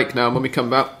take a break now, and when we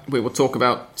come back, we will talk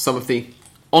about some of the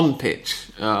on-pitch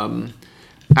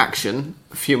action,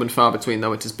 few and far between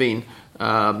though it has been,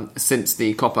 since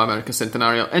the Copa America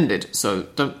Centenario ended. So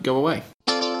don't go away.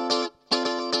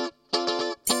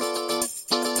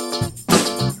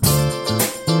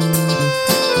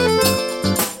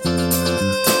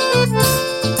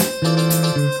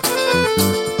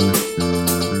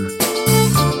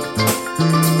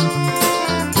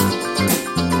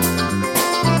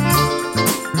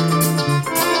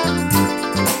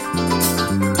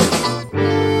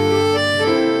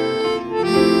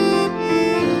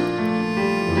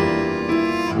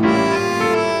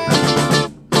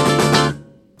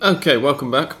 Okay, welcome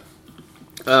back.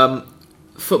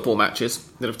 Football matches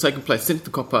that have taken place since the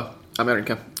Copa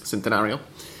America Centenario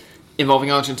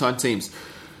involving Argentine teams.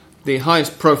 The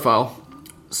highest profile,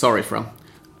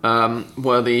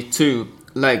 were the two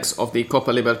legs of the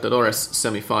Copa Libertadores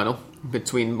semi-final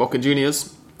between Boca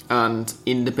Juniors and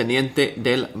Independiente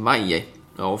del Valle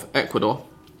of Ecuador.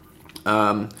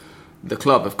 The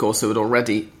club, of course, who had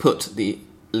already put the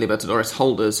Libertadores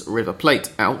holders River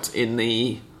Plate out in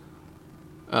the...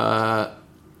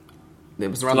 it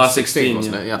was around last 16, 16,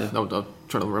 wasn't it? Yeah. I'm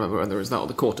trying to remember whether it was that or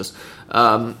the quarters.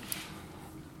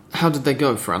 How did they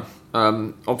go, Fran?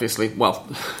 Obviously, well...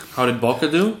 How did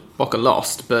Boca do? Boca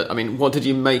lost, but, I mean, what did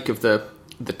you make of the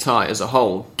tie as a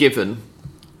whole, given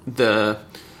the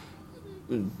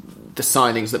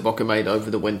signings that Boca made over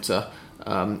the winter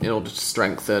in order to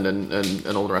strengthen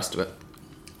and all the rest of it?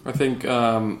 I think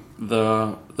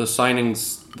the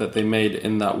signings that they made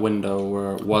in that window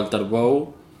were Walter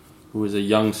Bou, who is a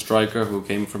young striker who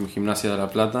came from Gimnasia de la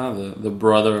Plata, the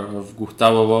brother of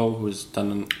Gustavo Bou, who's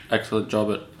done an excellent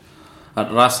job at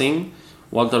Racing.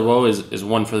 Walter Bou is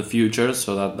one for the future,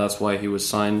 so that's why he was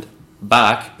signed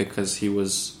back, because he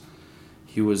was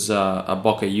a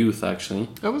Boca youth, actually.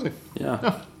 Oh, was he? Yeah.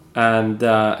 Oh. And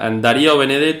Darío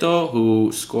Benedetto,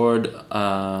 who scored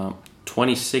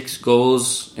 26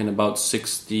 goals in about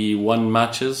 61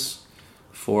 matches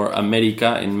for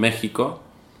America in Mexico,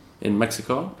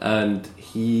 and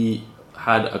he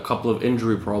had a couple of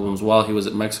injury problems while he was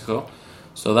at Mexico,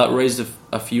 so that raised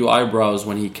a few eyebrows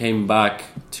when he came back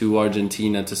to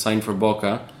Argentina to sign for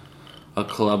Boca, a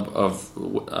club of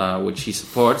which he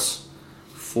supports,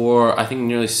 for I think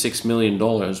nearly $6 million,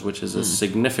 which is a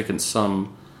significant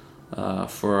sum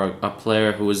for a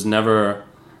player who has never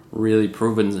really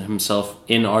proven himself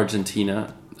in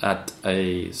Argentina at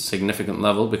a significant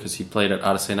level, because he played at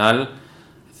Arsenal,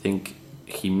 I think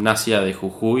Gimnasia de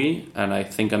Jujuy, and I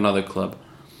think another club.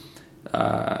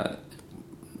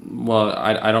 Well,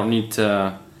 I don't need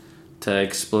to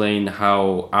explain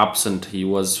how absent he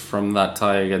was from that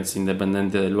tie against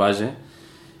Independiente del Valle.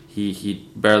 He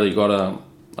barely got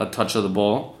a touch of the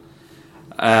ball.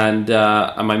 And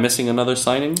am I missing another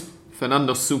signing?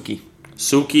 Fernando Suki.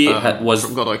 Was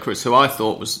from Godoy Cruz, who I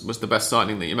thought was the best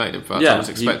signing that you made. In fact, yeah, I was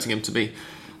expecting him to be.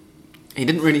 He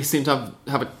didn't really seem to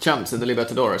have a chance in the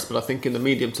Libertadores, but I think in the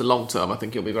medium to long term, I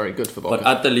think he'll be very good for Boca.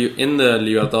 But in the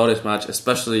Libertadores match,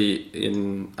 especially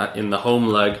in the home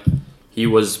leg, he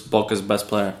was Boca's best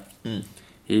player.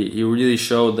 He really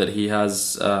showed that he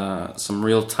has some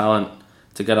real talent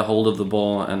to get a hold of the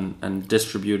ball and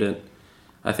distribute it.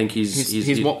 I think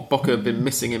he's what Boca have been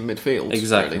missing in midfield.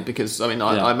 Exactly. Really, because, I mean,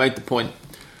 I made the point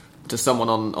to someone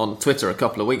on Twitter a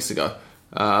couple of weeks ago,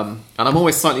 and I'm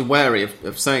always slightly wary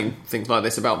of saying things like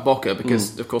this about Boca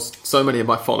because, of course, so many of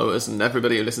my followers and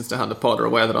everybody who listens to Hand of Pod are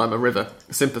aware that I'm a River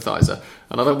sympathiser,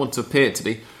 and I don't want to appear to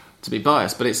be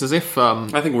biased, but it's as if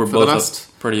I think we're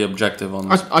both pretty objective on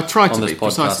this. I try to be, podcast.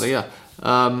 precisely, yeah.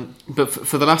 But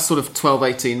for the last sort of 12,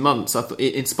 18 months,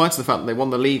 in spite of the fact that they won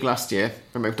the league last year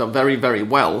and they've done very, very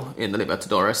well in the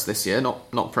Libertadores this year,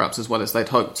 not perhaps as well as they'd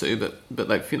hoped to, but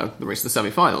they've they reached the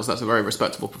semi-finals. That's a very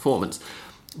respectable performance.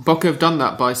 Boca have done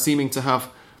that by seeming to have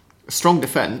a strong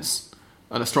defence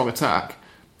and a strong attack,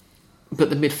 but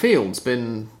the midfield's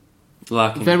been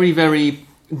lacking. Very, very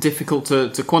difficult to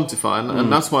quantify,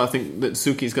 and that's why I think that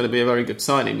Suki's going to be a very good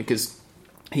signing, because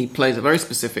he plays a very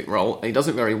specific role, and he does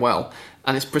it very well,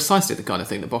 and it's precisely the kind of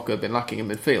thing that Boca have been lacking in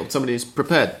midfield. Somebody who's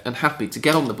prepared and happy to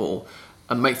get on the ball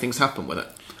and make things happen with it.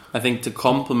 I think to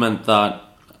complement that,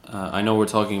 I know we're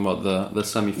talking about the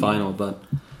semi-final, but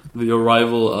the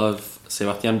arrival of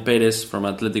Sebastián Pérez from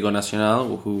Atlético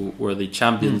Nacional, who were the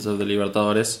champions of the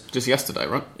Libertadores. Just yesterday,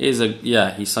 right?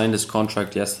 He signed his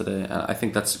contract yesterday, and I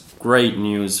think that's great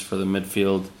news for the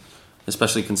midfield,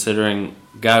 especially considering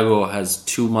Gago has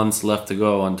 2 months left to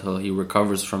go until he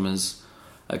recovers from his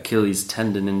Achilles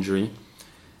tendon injury.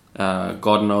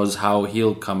 God knows how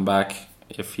he'll come back,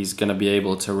 if he's going to be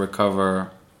able to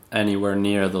recover anywhere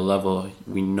near the level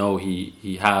we know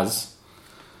he has,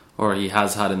 or he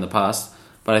has had in the past.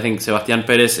 But I think Sebastián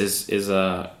Pérez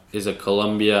is a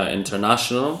Colombia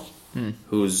international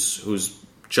who's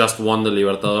just won the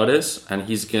Libertadores, and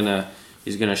he's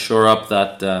gonna shore up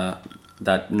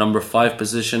that number 5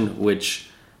 position, which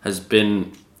has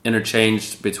been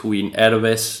interchanged between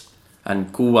Herbes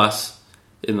and Cubas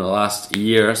in the last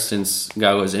year since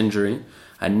Gago's injury,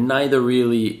 and neither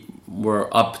really were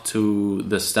up to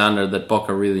the standard that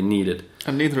Boca really needed.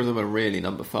 And neither of them are really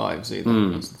number 5s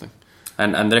either. That's the thing.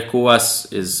 And Andrés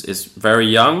Cubas is very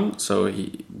young, so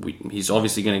he's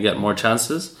obviously going to get more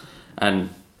chances. And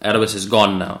Herbes is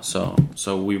gone now, so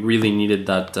we really needed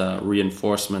that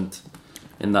reinforcement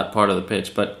in that part of the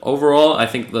pitch. But overall, I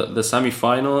think the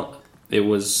semi-final, it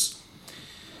was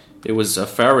a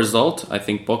fair result. I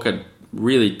think Boca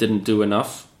really didn't do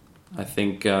enough. I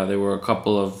think there were a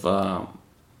couple of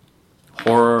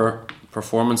horror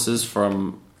performances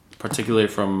particularly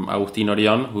from Agustín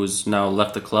Orión, who's now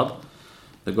left the club.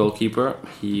 The goalkeeper,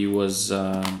 he was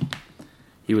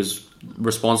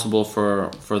responsible for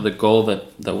the goal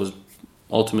that was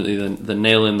ultimately the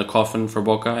nail in the coffin for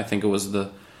Boca. I think it was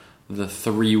the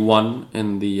 3-1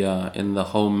 in the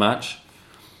home match,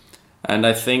 and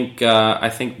I think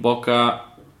Boca,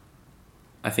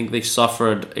 I think they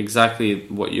suffered exactly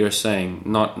what you're saying,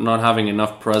 not having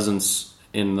enough presence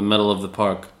in the middle of the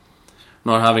park,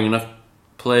 not having enough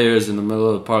players in the middle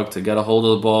of the park to get a hold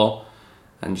of the ball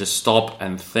and just stop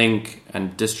and think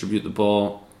and distribute the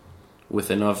ball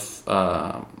with enough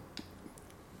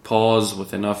pause,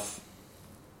 with enough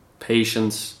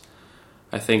patience.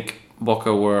 I think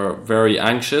Boca were very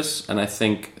anxious, and I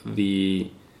think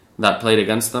that played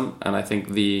against them. And I think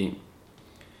the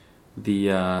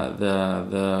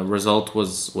result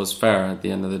was fair at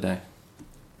the end of the day.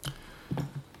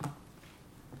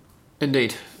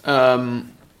 Indeed.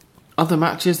 Other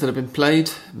matches that have been played,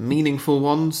 meaningful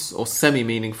ones, or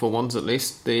semi-meaningful ones at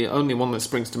least. The only one that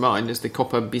springs to mind is the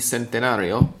Copa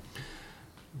Bicentenario.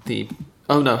 There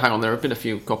have been a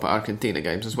few Copa Argentina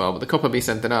games as well, but the Copa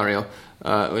Bicentenario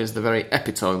is the very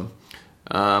epitome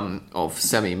of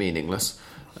semi-meaningless.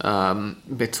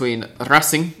 Between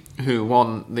Racing, who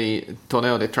won the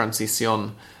Torneo de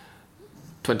Transición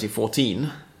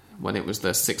 2014, when it was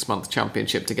the 6-month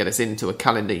championship to get us into a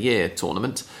calendar year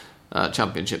tournament,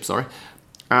 championship,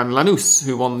 and Lanús,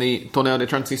 who won the Torneo de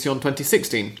Transición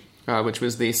 2016, which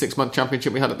was the 6-month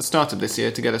championship we had at the start of this year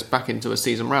to get us back into a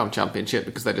season round championship,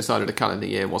 because they decided a calendar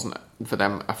year wasn't for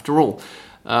them after all.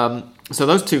 So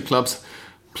those two clubs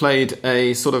played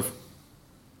a sort of,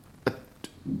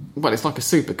 it's like a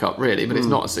Super Cup really, but it's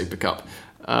not a Super Cup,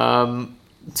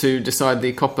 to decide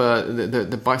the Copa,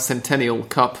 the Bicentennial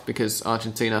Cup, because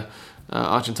Argentine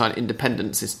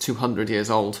independence is 200 years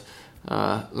old.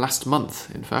 Last month,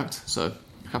 in fact. So,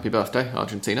 happy birthday,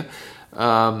 Argentina.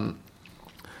 And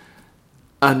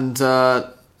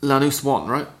Lanús won,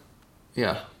 right?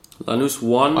 Yeah. Lanús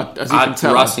won as you can at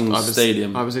tell, Racing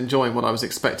Stadium. I was enjoying what I was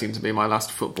expecting to be my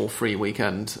last football-free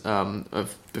weekend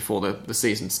before the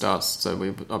season starts.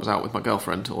 So I was out with my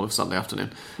girlfriend all of Sunday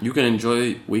afternoon. You can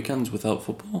enjoy weekends without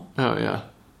football? Oh, yeah.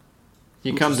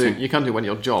 You can do when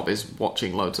your job is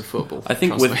watching loads of football. I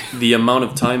think with the amount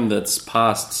of time that's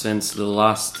passed since the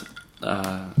last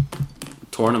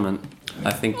tournament,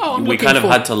 I think we kind of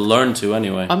had to learn to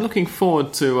anyway. I'm looking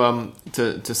forward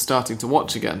to starting to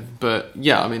watch again. But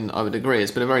yeah, I mean, I would agree.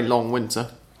 It's been a very long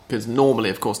winter because normally,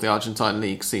 of course, the Argentine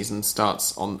League season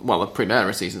starts the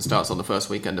Primera season starts on the first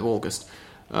weekend of August,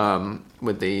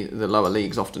 with the lower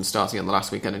leagues often starting on the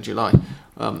last weekend of July.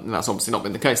 And that's obviously not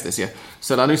been the case this year.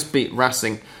 So Lanús beat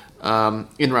Racing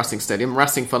in Racing Stadium.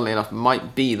 Racing, funnily enough,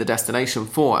 might be the destination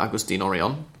for Agustín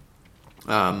Orión.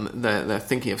 They're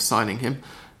thinking of signing him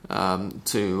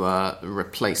to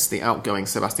replace the outgoing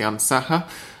Sebastián Saja.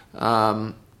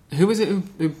 Who is it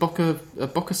who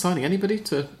Boca signing? Anybody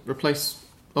to replace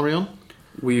Orión?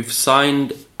 We've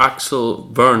signed Axel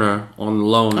Werner on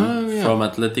loan from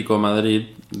Atlético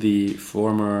Madrid, the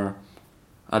former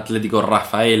Atlético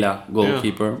Rafaela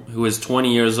goalkeeper, who is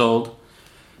 20 years old.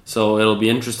 So it'll be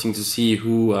interesting to see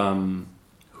who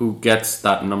gets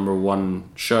that number 1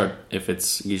 shirt. If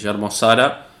it's Guillermo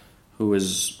Sara, who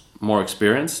is more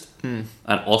experienced and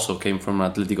also came from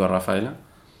Atlético Rafaela,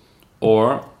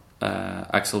 or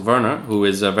Axel Werner, who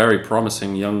is a very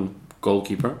promising young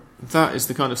goalkeeper. That is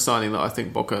the kind of signing that I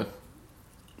think Boca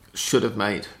should have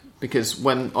made, because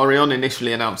when Orión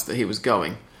initially announced that he was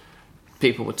going,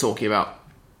 people were talking about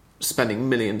spending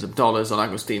millions of dollars on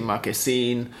Agustín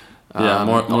Marchesín.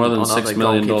 More than $6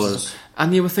 million.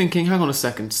 And you were thinking, hang on a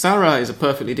second, Sara is a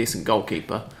perfectly decent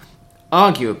goalkeeper.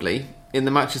 Arguably, in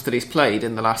the matches that he's played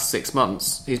in the last 6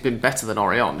 months, he's been better than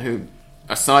Orión, who,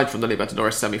 aside from the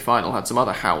Libertadores semi-final, had some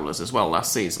other howlers as well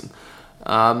last season.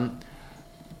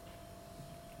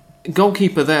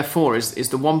 Goalkeeper, therefore, is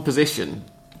the one position,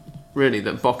 really,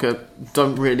 that Boca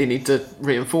don't really need to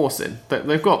reinforce in.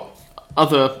 They've got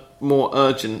other more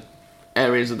urgent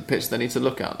areas of the pitch they need to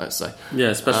look at, let's say. Yeah,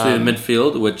 especially the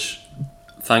midfield, which,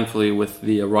 thankfully, with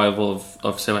the arrival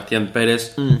of Sebastián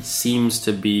Pérez, seems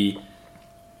to be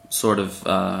sort of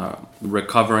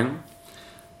recovering,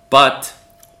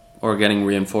 or getting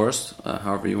reinforced,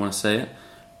 however you want to say it.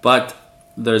 But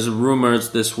there's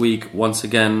rumors this week, once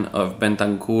again, of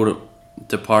Bentancur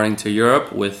departing to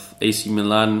Europe, with AC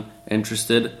Milan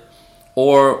interested,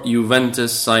 or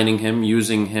Juventus signing him,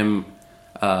 using him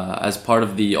as part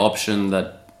of the option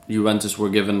that Juventus were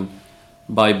given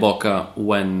by Boca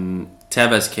when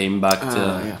Tevez came back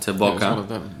to Boca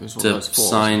to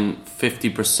sign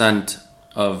 50%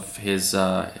 of his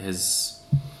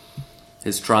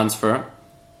transfer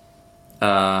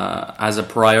as a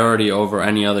priority over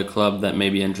any other club that may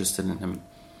be interested in him.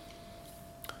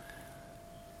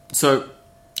 So,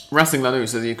 Racing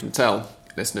Lanús, as you can tell,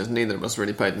 listeners, neither of us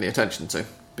really paid any attention to,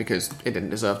 because it didn't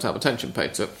deserve to have attention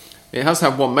paid to it. It has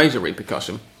had one major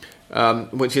repercussion,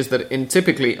 which is that in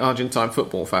typically Argentine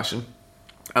football fashion,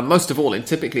 and most of all in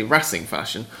typically Racing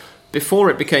fashion, before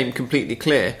it became completely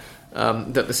clear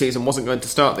that the season wasn't going to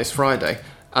start this Friday,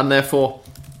 and therefore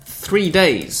 3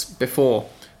 days before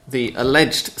the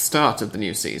alleged start of the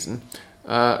new season,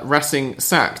 Racing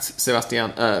sacked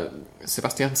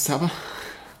Sebastián Saba?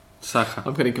 Saja.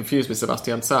 I'm getting confused with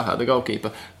Sebastián Saja, the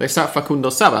goalkeeper. They sacked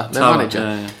Facundo Saba, their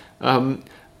manager. Yeah.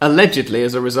 Allegedly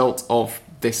as a result of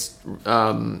this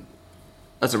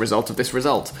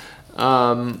result.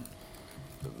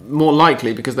 More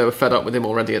likely because they were fed up with him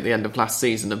already at the end of last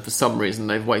season, and for some reason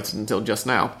they've waited until just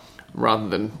now rather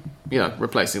than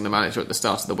replacing the manager at the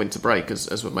start of the winter break,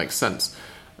 as would make sense.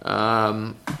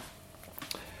 Have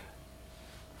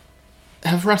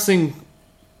Racing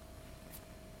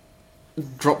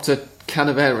dropped a can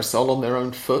of aerosol on their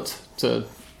own foot to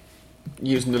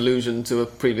use an allusion to a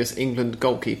previous England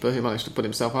goalkeeper who managed to put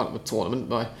himself out of a tournament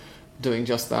by doing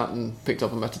just that and picked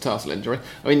up a metatarsal injury?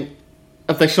 I mean,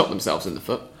 have they shot themselves in the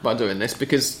foot by doing this?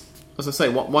 Because, as I say,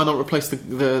 why not replace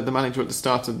the manager at the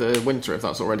start of the winter if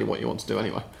that's already what you want to do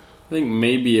anyway? I think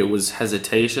maybe it was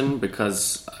hesitation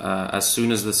because as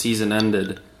soon as the season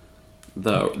ended,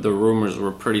 the rumours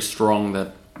were pretty strong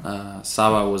that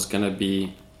Saba was going to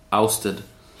be ousted.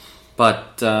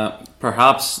 But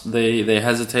perhaps they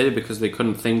hesitated because they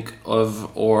couldn't think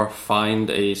of or find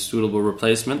a suitable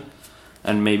replacement,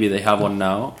 and maybe they have one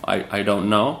now. I don't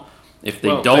know. If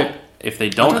they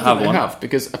don't have one, have,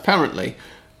 because apparently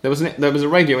there was a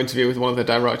radio interview with one of the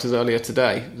directors earlier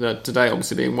today. Today,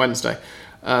 obviously being Wednesday,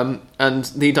 and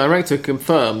the director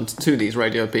confirmed to these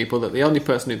radio people that the only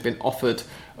person who'd been offered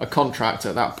a contract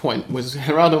at that point was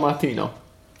Gerardo Martino.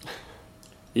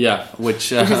 Yeah,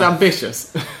 which is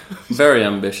ambitious. Very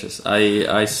ambitious.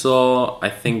 I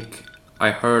think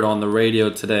I heard on the radio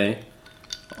today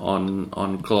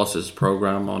on Klaus's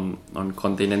program on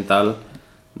Continental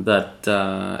that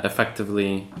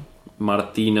effectively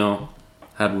Martino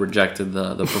had rejected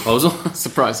the proposal.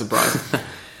 Surprise, surprise.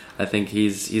 I think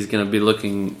he's going to be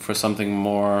looking for something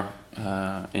more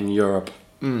in Europe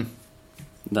than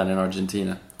in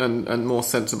Argentina. And more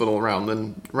sensible all round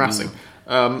than Racing.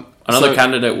 Another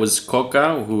candidate was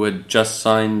Coca, who had just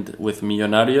signed with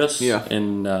Millonarios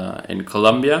in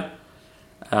Colombia.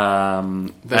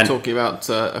 They're talking about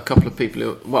a couple of people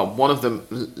who... Well, one of them,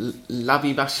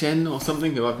 Lavi Bachen or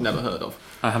something, who I've never heard of.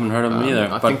 I haven't heard of him either.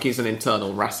 I think he's an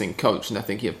internal Racing coach, and I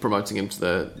think you're promoting him to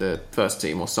the first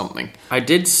team or something. I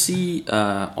did see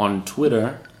on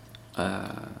Twitter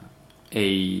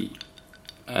an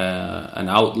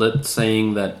outlet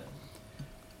saying that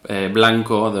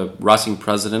Blanco, the Racing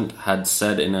president, had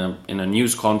said in a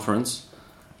news conference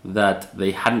that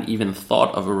they hadn't even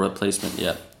thought of a replacement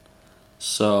yet.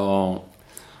 So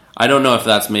I don't know if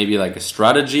that's maybe like a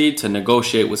strategy to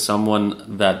negotiate with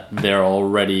someone that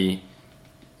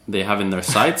they have in their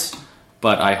sights.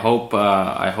 But I hope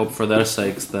for their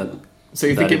sakes that. So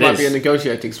you think it might be a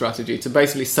negotiating strategy to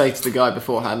basically say to the guy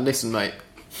beforehand, listen, mate,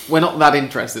 we're not that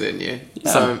interested in you.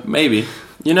 Yeah, so maybe.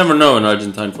 You never know in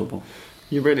Argentine football.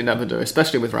 You really never do,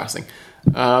 especially with Racing.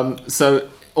 So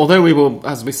although we will,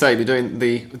 as we say, be doing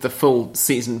the full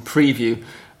season preview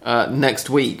next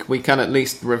week, we can at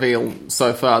least reveal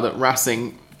so far that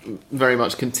Racing very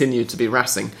much continue to be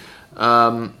Racing.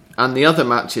 And the other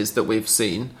matches that we've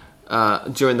seen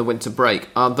during the winter break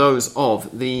are those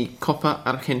of the Copa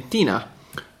Argentina,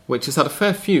 which has had a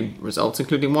fair few results,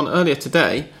 including one earlier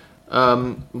today,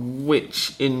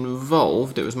 which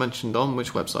involved, it was mentioned on,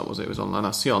 which website was it? It was on La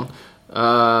Nación.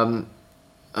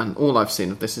 And all I've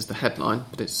seen of this is the headline,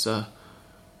 but it's a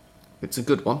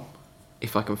good one,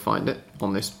 if I can find it,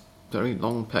 on this very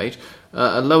long page.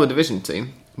 A lower division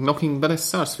team knocking Vélez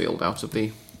Sarsfield out of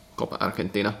the Copa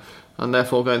Argentina, and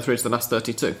therefore going through to the last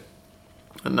 32.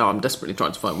 And now I'm desperately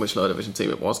trying to find which lower division team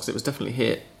it was, because it was definitely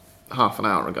here half an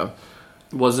hour ago.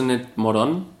 Wasn't it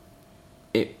Moron?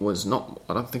 It was not.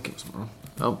 I don't think it was Moron.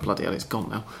 Oh, bloody hell, it's gone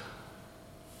now.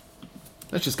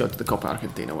 Let's just go to the Copa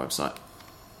Argentina website,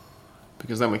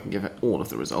 because then we can give it all of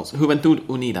the results. Juventud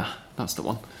Unida, that's the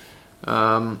one.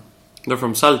 They're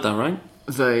from Salta, right?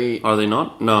 Are they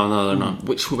not? No, they're not.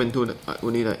 Which Juventud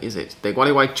Unida is it? De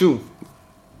Gualeguaychú.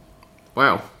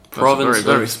 Wow. Province That's a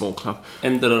very, very small club.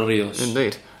 Entre Rios.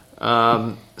 Indeed.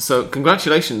 So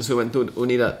congratulations, Juventud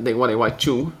Unida de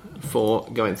Gualeguaychú, for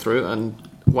going through. And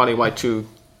Gualeguaychú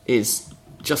is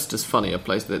just as funny a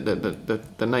place.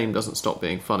 The name doesn't stop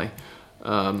being funny.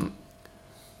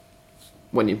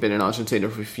 When you've been in Argentina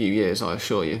for a few years, I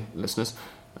assure you, listeners.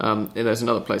 There's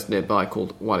another place nearby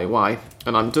called Gualeguay,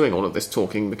 and I'm doing all of this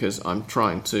talking because I'm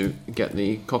trying to get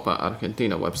the Copa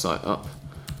Argentina website up.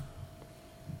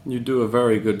 You do a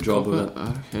very good job Copa of it.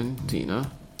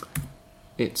 Argentina.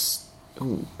 It's...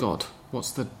 Oh, God. What's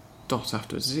the dot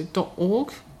afterwards? Is it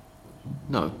 .org?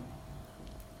 No.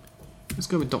 Let's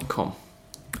go with .com.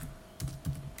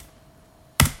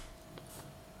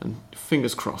 And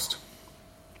fingers crossed.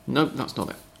 Nope, that's not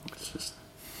it. It's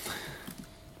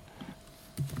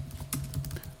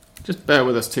just bear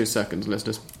with us 2 seconds,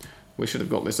 listeners. We should have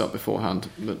got this up beforehand,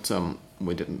 but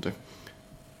we didn't do.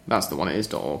 That's the one, it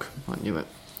is .org. I knew it,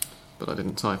 but I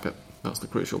didn't type it. That's the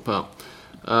crucial part.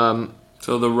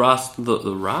 So the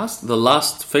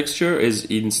last fixture is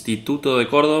Instituto de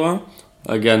Córdoba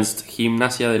against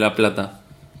Gimnasia de La Plata.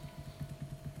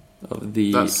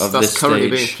 That's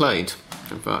currently being played,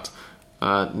 in fact.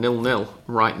 0-0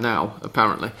 right now,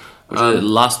 apparently.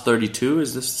 Last 32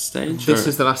 is this stage? This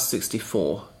is the last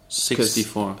 64.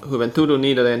 64. Juventud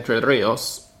Unida de Entre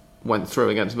Rios went through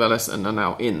against Vélez and are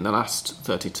now in the last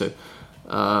 32.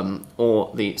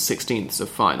 Or the 16ths of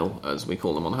final, as we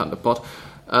call them on Handlepod.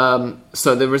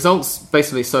 So the results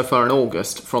basically so far in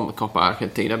August from the Copa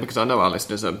Argentina, because I know our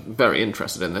listeners are very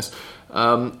interested in this,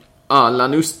 are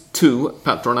Lanús 2,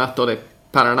 Patronato de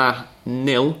Paraná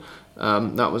 0.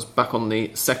 That was back on the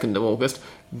 2nd of August.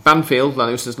 Banfield,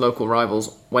 Lanús's local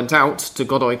rivals, went out to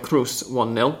Godoy Cruz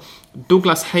 1-0.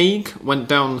 Douglas Haig went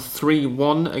down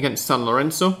 3-1 against San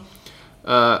Lorenzo.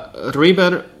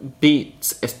 River beat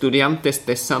Estudiantes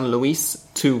de San Luis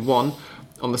 2-1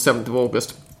 on the 7th of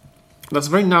August. That's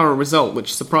a very narrow result,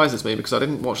 which surprises me because I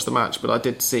didn't watch the match, but I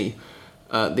did see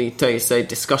the TSA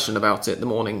discussion about it the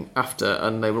morning after,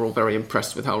 and they were all very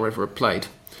impressed with how River had played.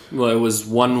 Well, it was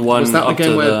 1-1 up to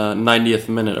the 90th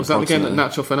minute. Was that the game that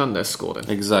Nacho Fernandez scored in?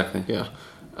 Exactly. Yeah.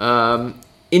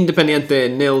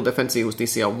 Independiente 0, Defensa y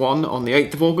Justicia 1 on the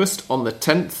 8th of August. On the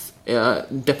 10th,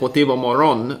 Deportivo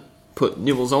Moron put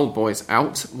Newell's Old Boys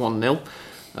out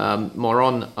 1-0.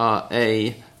 Moron are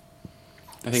a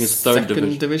I think it's third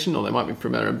division, or they might be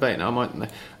Primera B now, mightn't they?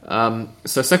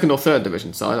 So second or third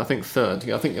division side. I think third.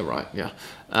 Yeah, I think you're right. Yeah,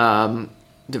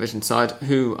 division side,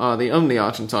 who are the only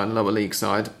Argentine lower league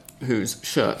side whose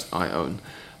shirt I own.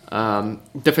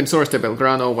 Defensores de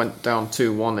Belgrano went down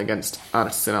 2-1 against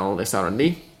Arsenal de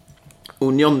Sarandí.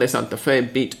 Unión de Santa Fe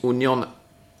beat Unión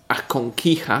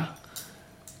Aconquija,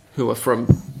 who are from...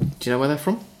 Do you know where they're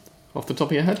from? Off the top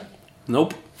of your head?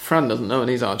 Nope. Fran doesn't know, and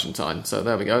he's Argentine, so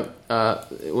there we go.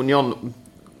 Unión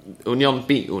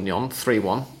beat Unión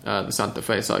 3-1. The Santa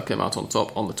Fe side came out on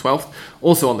top on the 12th.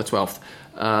 Also on the 12th,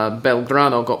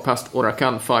 Belgrano got past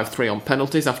Huracán 5-3 on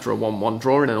penalties after a 1-1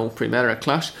 draw in an all-Primera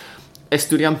clash.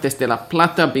 Estudiantes de La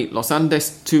Plata beat Los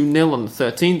Andes 2-0 on the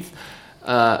 13th.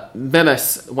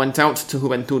 Vélez went out to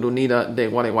Juventud Unida de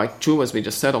Gualeguaychú, as we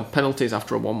just said, on penalties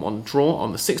after a 1-1 draw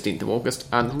on the 16th of August.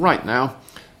 And right now,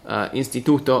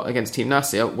 Instituto against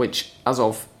Gimnasia, which as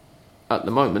of at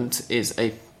the moment is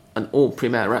an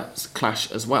all-Primera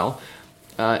clash as well,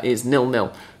 is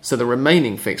 0-0. So the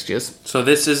remaining fixtures... So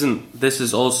this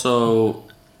is also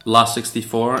last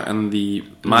 64, and the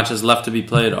matches left to be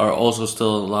played are also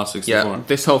still last 64. Yeah,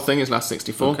 this whole thing is last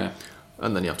 64. Okay.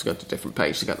 And then you have to go to a different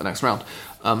page to get the next round.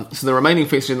 So the remaining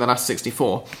fixtures in the last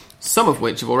 64, some of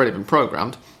which have already been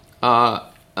programmed, are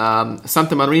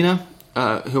Santa Marina,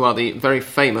 who are the very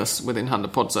famous, within Hand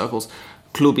of Pod circles,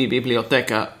 Club y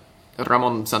Biblioteca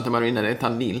Ramon Santa Marina de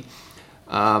Tandil,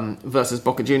 versus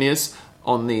Boca Juniors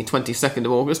on the 22nd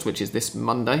of August, which is this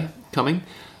Monday coming.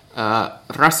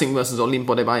 Racing versus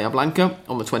Olimpo de Bahía Blanca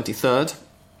on the 23rd,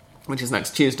 which is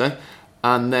next Tuesday.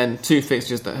 And then two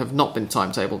fixtures that have not been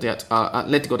timetabled yet are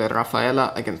Atlético de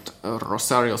Rafaela against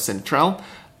Rosario Central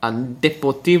and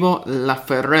Deportivo La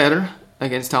Ferrer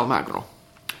against Almagro,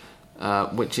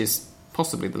 which is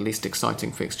possibly the least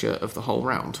exciting fixture of the whole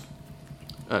round,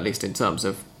 at least in terms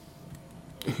of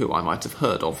who I might have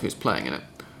heard of who's playing in it.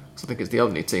 So I think it's the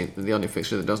only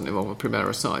fixture that doesn't involve a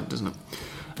Primera side, doesn't it?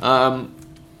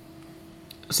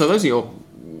 So those are your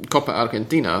Copa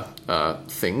Argentina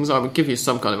things. I would give you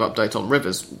some kind of update on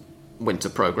River's winter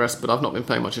progress, but I've not been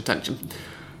paying much attention.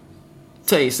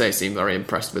 TIC seem very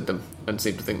impressed with them and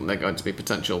seem to think that they're going to be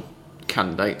potential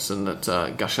candidates and that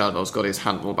Gallardo's got his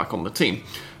handle back on the team.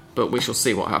 But we shall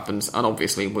see what happens, and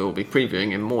obviously we'll be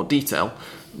previewing in more detail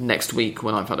next week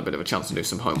when I've had a bit of a chance to do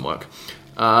some homework.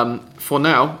 For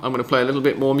now, I'm going to play a little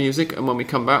bit more music, and when we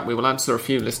come back we will answer a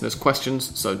few listeners'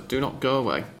 questions, so do not go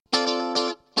away.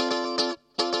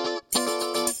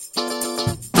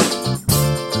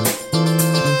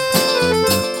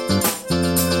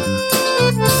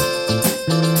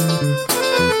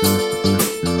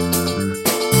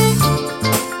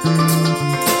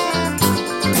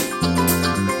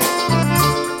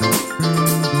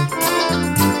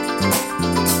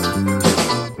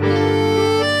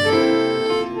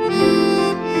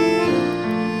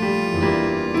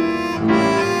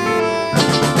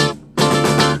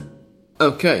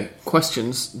 Okay,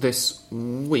 questions this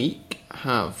week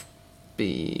have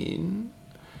been...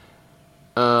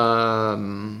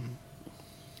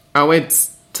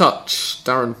 Awed's Touch,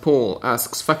 Darren Paul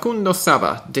asks, Facundo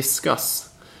Saba,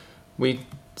 discuss. We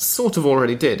sort of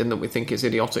already did, in that we think it's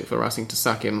idiotic for Racing to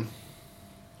sack him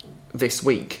this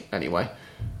week, anyway.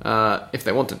 If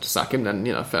they wanted to sack him, then,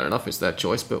 fair enough, it's their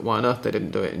choice, but why on earth they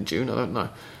didn't do it in June, I don't know.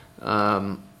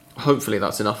 Hopefully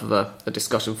that's enough of a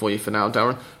discussion for you for now,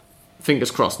 Darren.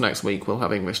 Fingers crossed next week we'll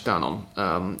have English Dan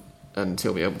on, and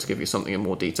he'll be able to give you something in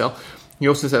more detail. He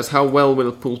also says, how well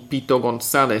will Pulpito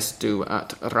Gonzalez do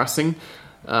at Racing?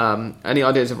 Any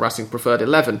ideas of Racing preferred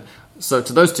 11? So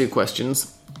to those two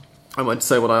questions, I might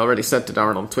say what I already said to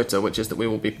Darren on Twitter, which is that we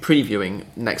will be previewing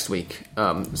next week.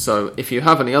 So if you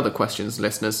have any other questions,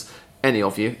 listeners, any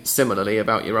of you, similarly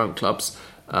about your own clubs,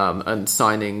 and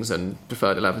signings and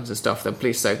preferred 11s and stuff, then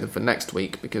please save them for next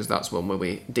week, because that's when we'll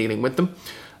be dealing with them.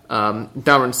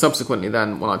 Darren subsequently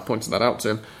then, when I pointed that out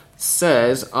to him,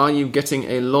 says, are you getting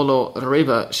a Lolo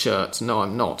River shirt? No,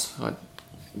 I'm not. I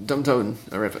don't own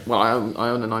a River. Well, I own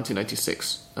a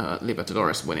 1986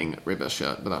 Libertadores winning River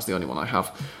shirt, but that's the only one I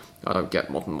have. I don't get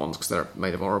modern ones because they're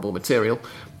made of horrible material.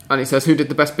 And he says, who did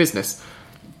the best business?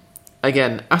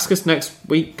 Again, ask us next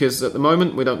week, because at the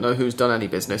moment we don't know who's done any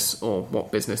business or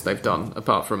what business they've done,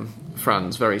 apart from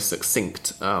Fran's very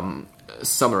succinct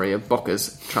summary of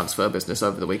Boca's transfer business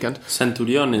over the weekend.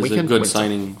 Centurion is a good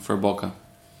signing for Boca.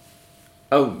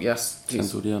 Oh, yes.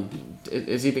 Centurion.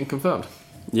 Is he been confirmed?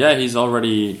 Yeah, he's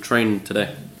already trained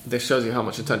today. This shows you how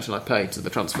much attention I pay to the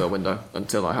transfer window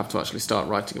until I have to actually start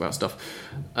writing about stuff.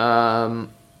 Darren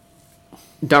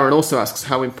also asks,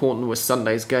 how important was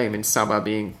Sunday's game in Sabah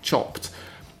being chopped?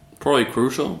 Probably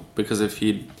crucial, because if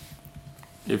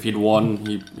if he'd won,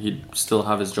 he'd still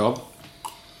have his job.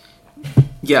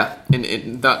 Yeah,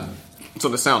 in that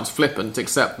sort of sounds flippant,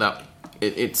 except that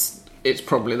it's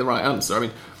probably the right answer. I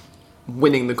mean,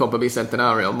 winning the Coppa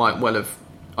Bicentenario might well have,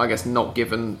 I guess, not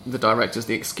given the directors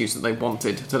the excuse that they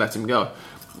wanted to let him go.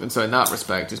 And so in that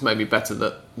respect, it's maybe better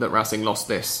that Racing lost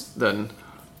this than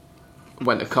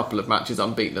went a couple of matches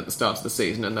unbeaten at the start of the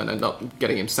season and then end up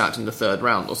getting him sacked in the third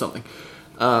round or something.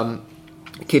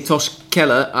 Kitosh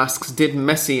Keller asks, did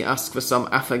Messi ask for some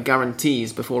AFA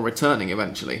guarantees before returning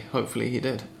eventually? Hopefully he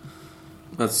did.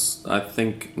 I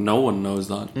think no one knows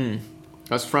that.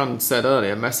 As Fran said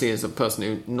earlier, Messi is a person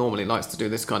who normally likes to do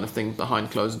this kind of thing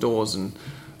behind closed doors and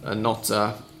not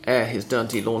air his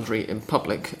dirty laundry in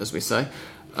public, as we say.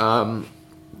 So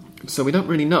we don't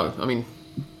really know. I mean,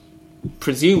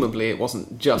 presumably it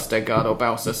wasn't just Edgardo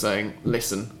Bauza saying,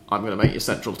 listen, I'm going to make you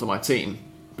central to my team,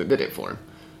 that did it for him.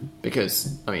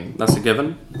 Because, I mean... That's a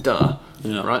given. Duh.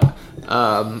 Yeah. Right?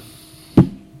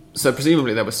 So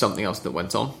presumably there was something else that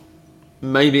went on.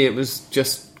 Maybe it was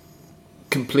just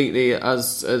completely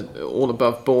as all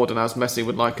above board and as Messi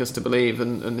would like us to believe,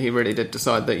 and he really did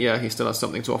decide that, yeah, he still has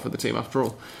something to offer the team after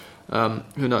all.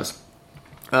 Who knows?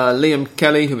 Liam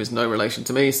Kelly, who is no relation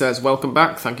to me, says, welcome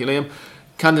back. Thank you, Liam.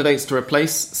 Candidates to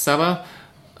replace Sava.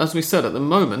 As we said, at the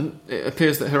moment, it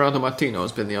appears that Gerardo Martino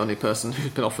has been the only person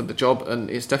who's been offered the job, and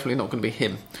it's definitely not going to be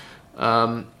him.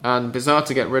 And bizarre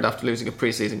to get rid after losing a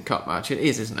pre-season cup match. It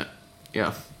is, isn't it?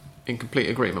 Yeah, in complete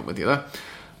agreement with you there.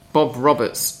 Bob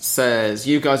Roberts says,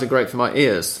 you guys are great for my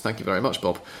ears. Thank you very much,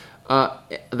 Bob. Are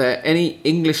there any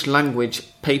English language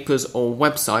papers or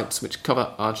websites which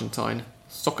cover Argentine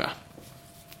soccer?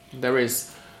 There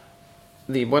is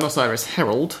the Buenos Aires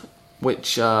Herald,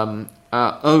 which our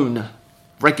own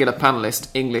regular panellist,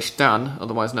 English Dan,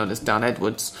 otherwise known as Dan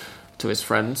Edwards to his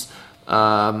friends,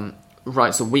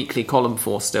 writes a weekly column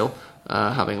for still,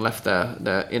 having left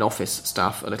their in-office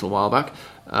staff a little while back.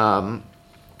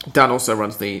 Dan also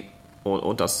runs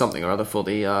or does something or other for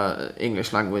the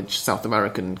English language South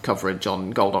American coverage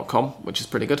on goal.com, which is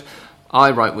pretty good.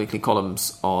 I write weekly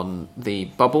columns on the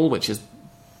Bubble, which is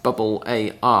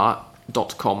bubblear.com.ar,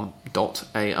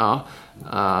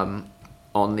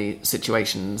 on the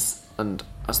situations and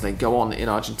as they go on in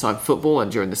Argentine football,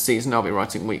 and during the season I'll be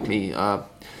writing weekly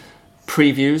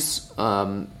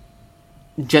previews,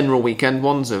 general weekend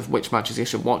ones of which matches you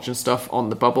should watch and stuff on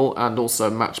the Bubble, and also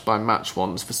match by match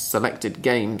ones for selected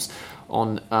games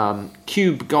on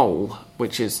Cube Goal,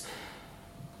 which is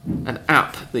an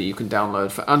app that you can download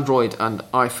for Android and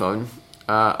iPhone,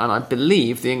 and I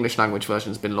believe the English language version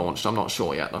has been launched. I'm not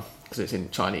sure yet though, because it's in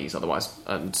Chinese otherwise,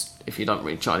 and if you don't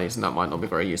read Chinese, then that might not be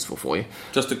very useful for you.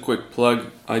 Just a quick plug,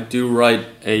 I do write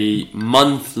a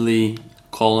monthly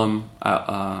column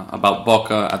about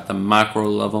Boca at the macro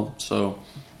level, so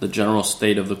the general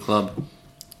state of the club,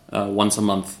 once a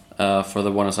month for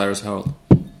the Buenos Aires Herald.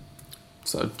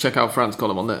 So check out Fran's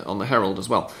column on the Herald as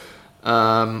well.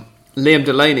 Liam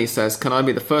Delaney says, can I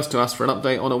be the first to ask for an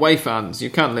update on away fans? You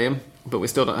can, Liam, but we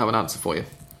still don't have an answer for you.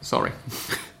 Sorry.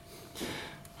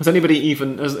 Has anybody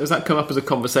even... Has that come up as a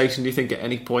conversation, do you think, at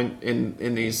any point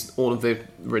in these all of the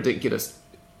ridiculous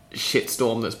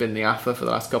shitstorm that's been the AFA for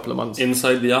the last couple of months?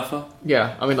 Inside the AFA?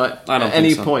 Yeah, I mean, like, at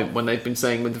any point when they've been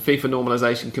saying with the FIFA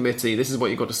Normalisation Committee, this is what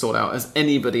you've got to sort out, has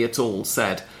anybody at all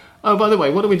said, oh, by the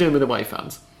way, what are we doing with away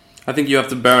fans? I think you have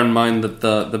to bear in mind that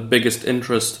the biggest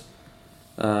interest...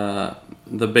 the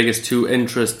biggest two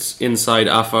interests inside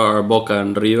AFA are Boca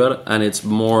and River, and it's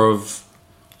more of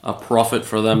a profit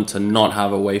for them to not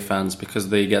have away fans because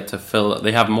they get to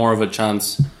they have more of a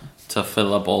chance to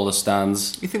fill up all the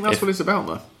stands. You think that's what it's about,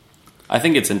 though? I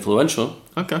think it's influential.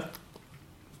 Okay.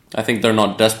 I think they're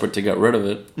not desperate to get rid of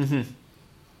it. Mm-hmm.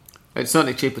 It's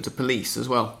certainly cheaper to police as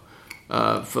well,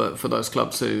 for those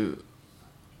clubs who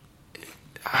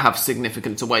have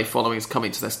significant away followings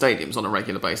coming to their stadiums on a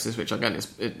regular basis, which again is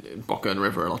Boca and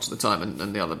River a lot of the time,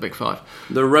 and the other big five.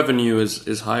 The revenue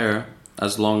is higher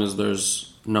as long as there's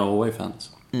no away fans.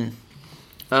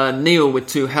 Neil with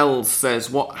two hells says,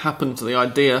 what happened to the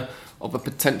idea of a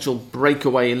potential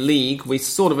breakaway league? We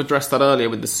sort of addressed that earlier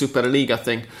with the Superliga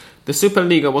thing. The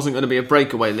Superliga wasn't going to be a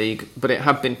breakaway league, but it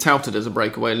had been touted as a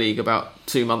breakaway league about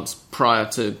 2 months prior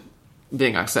to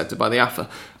being accepted by the AFA.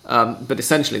 But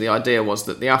essentially the idea was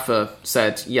that the AFA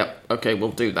said, yep, okay,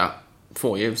 we'll do that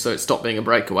for you, so it stopped being a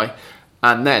breakaway.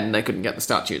 And then they couldn't get the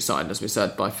statute signed, as we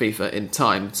said, by FIFA in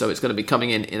time. So it's going to be coming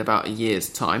in about a year's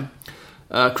time.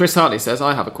 Chris Hartley says,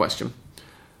 I have a question.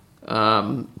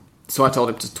 So I told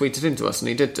him to tweet it into us, and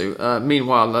he did do.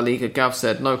 Meanwhile, La Liga Gav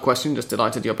said, no question, just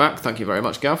delighted you're back. Thank you very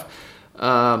much, Gav.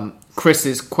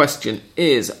 Chris's question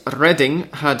is, Reading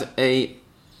had a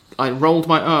I rolled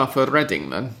my R for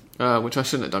Reading then, which I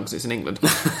shouldn't have done because it's in England.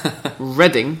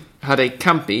 Reading had a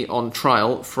campy on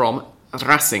trial from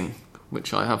Racing,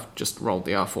 which I have just rolled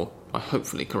the R for,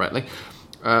 hopefully correctly,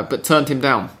 but turned him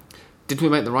down. Did we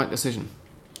make the right decision?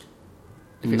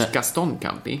 If it's Gaston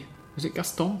Campy, is it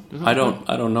Gaston? I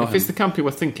don't know. If it's the Campy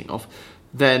we're thinking of,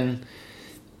 then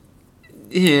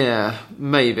yeah,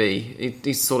 maybe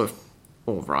he's sort of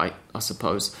all right, I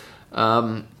suppose.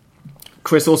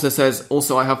 Chris also says,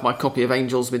 also I have my copy of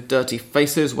Angels with Dirty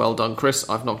Faces. Well done, Chris.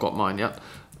 I've not got mine yet.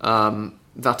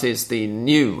 That is the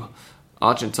new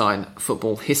Argentine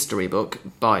football history book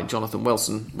by Jonathan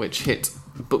Wilson, which hit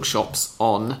bookshops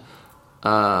on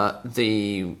a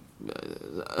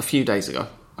few days ago.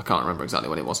 I can't remember exactly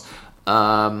when it was.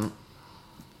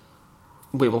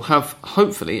 We will have,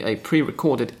 hopefully, a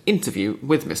pre-recorded interview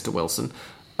with Mr. Wilson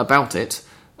about it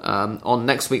on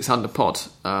next week's Underpod,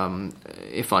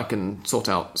 if I can sort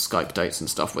out Skype dates and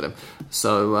stuff with him.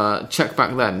 So check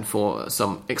back then for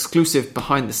some exclusive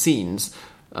behind-the-scenes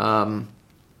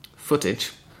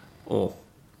footage, or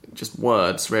just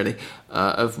words, really,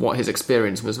 of what his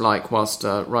experience was like whilst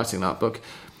writing that book.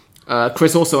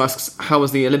 Chris also asks, how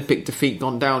has the Olympic defeat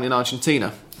gone down in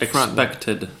Argentina?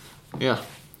 Expected. Yeah.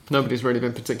 Nobody's really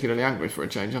been particularly angry for a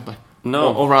change, have they?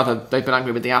 No. Or rather, they've been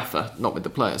angry with the AFA, not with the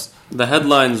players. The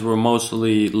headlines were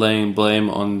mostly laying blame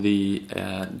on the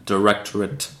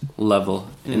directorate level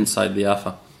inside the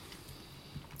AFA.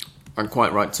 And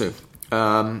quite right too.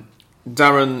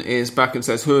 Darren is back and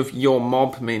says, who of your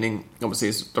mob, meaning, obviously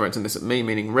he's directing this at me,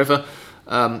 meaning River,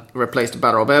 replaced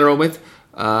Barro with?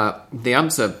 The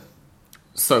answer,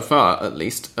 so far at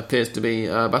least, appears to be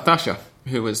Batasha,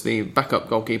 who was the backup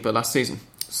goalkeeper last season.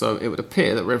 So it would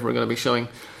appear that River are going to be showing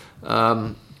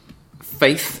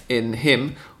faith in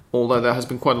him, although there has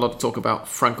been quite a lot of talk about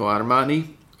Franco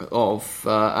Armani of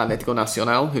Atlético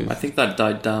Nacional, who I think that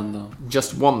died down though.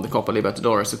 Just won the Copa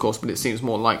Libertadores, of course, but it seems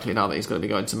more likely now that he's going to be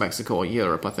going to Mexico or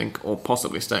Europe, I think, or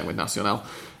possibly staying with Nacional.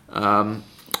 One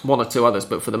or two others,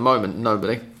 but for the moment,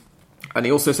 nobody. And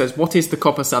he also says, what is the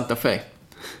Copa Santa Fe?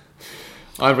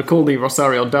 I recall the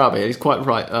Rosario Derby, and he's quite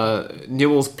right.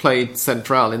 Newell's played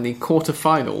Central in the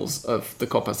quarterfinals of the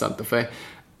Copa Santa Fe.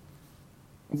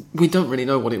 We don't really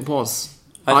know what it was.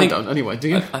 I don't, anyway. Do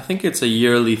you? I think it's a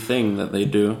yearly thing that they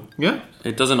do. Yeah.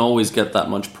 It doesn't always get that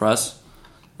much press,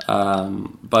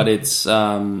 but it's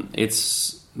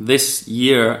this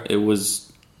year it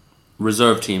was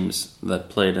reserve teams that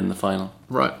played in the final.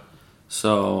 Right.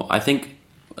 So I think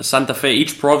Santa Fe,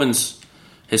 each province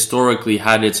historically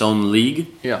had its own league.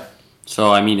 Yeah.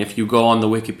 So, I mean, if you go on the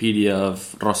Wikipedia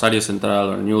of Rosario Central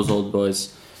or Newell's Old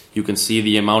Boys, you can see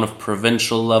the amount of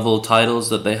provincial level titles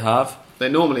that they have. They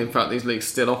normally, in fact, these leagues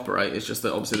still operate. It's just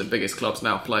that obviously the biggest clubs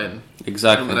now play in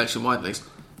exactly the nationwide leagues.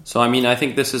 So, I mean, I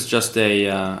think this is just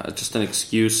just an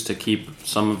excuse to keep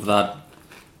some of that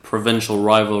provincial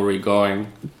rivalry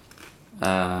going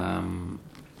at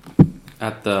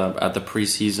the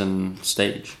pre-season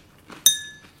stage.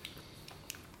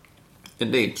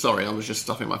 Indeed. Sorry, I was just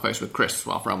stuffing my face with crisps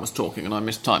while Fran was talking and I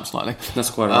missed time slightly. That's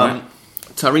quite right.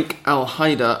 Tariq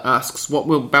Al-Haidar asks, what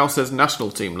will Bausa's national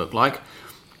team look like?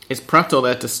 Is Prato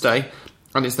there to stay?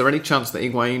 And is there any chance that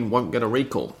Higuain won't get a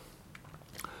recall?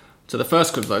 To the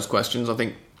first of those questions, I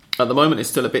think at the moment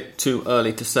it's still a bit too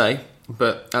early to say.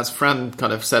 But as Fran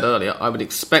kind of said earlier, I would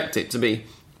expect it to be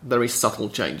very subtle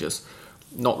changes.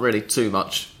 Not really too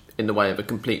much in the way of a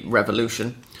complete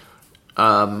revolution.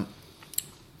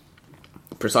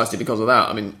 Precisely because of that,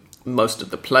 I mean, most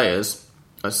of the players,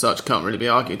 as such, can't really be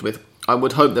argued with. I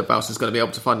would hope that Bausa's going to be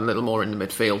able to find a little more in the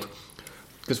midfield.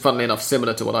 Because funnily enough,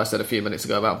 similar to what I said a few minutes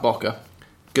ago about Boca,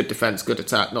 good defence, good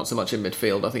attack, not so much in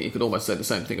midfield. I think you could almost say the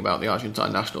same thing about the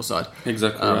Argentine national side.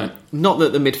 Exactly right. Not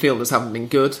that the midfielders haven't been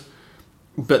good,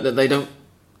 but that they don't...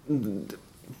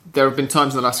 There have been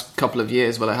times in the last couple of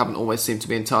years where they haven't always seemed to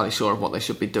be entirely sure of what they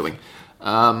should be doing.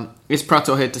 Is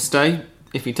Prato here to stay?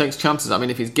 If he takes chances, I mean,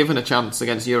 if he's given a chance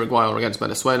against Uruguay or against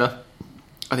Venezuela,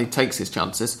 and he takes his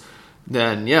chances,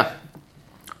 then yeah,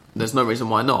 there's no reason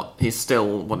why not. He's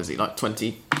still, what is he, like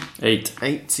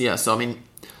 28? Yeah, so I mean,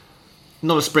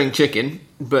 not a spring chicken,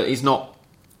 but he's not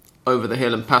over the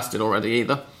hill and past it already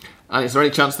either. And is there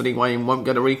any chance that Higuain won't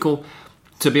get a recall?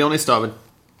 To be honest, I would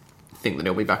think that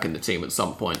he'll be back in the team at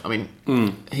some point. I mean,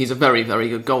 he's a very, very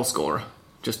good goal scorer,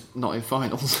 just not in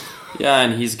finals. Yeah,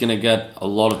 and he's going to get a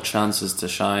lot of chances to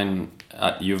shine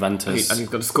at Juventus. And he's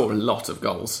going to score a lot of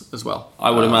goals as well.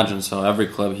 I would imagine so. Every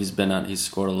club he's been at, he's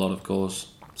scored a lot of goals.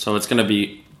 So it's going to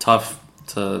be tough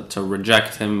to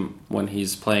reject him when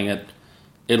he's playing at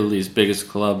Italy's biggest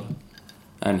club,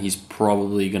 and he's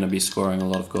probably going to be scoring a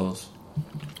lot of goals.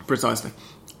 Precisely.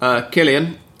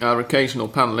 Killian our occasional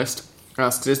panellist,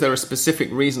 asks, is there a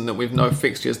specific reason that we've no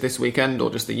fixtures this weekend or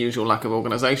just the usual lack of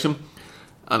organisation?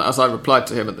 And as I replied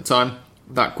to him at the time,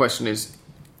 that question is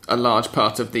a large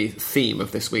part of the theme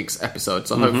of this week's episode,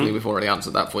 so hopefully we've already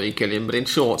answered that for you, Killian. But in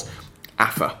short,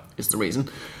 AFA is the reason.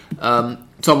 Tom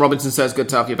Robinson says, good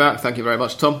to have you back. Thank you very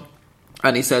much, Tom.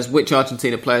 And he says, which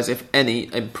Argentina players, if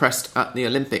any, impressed at the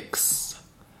Olympics?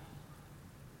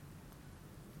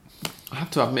 I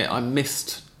have to admit, I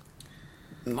missed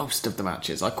most of the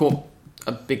matches. I caught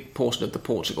a big portion of the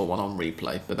Portugal one on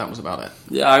replay, but that was about it.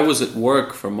 Yeah, I was at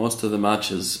work for most of the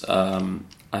matches.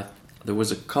 There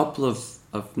was a couple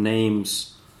of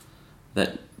names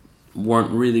that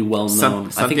weren't really well known.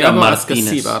 I think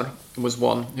Martinez was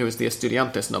one who was the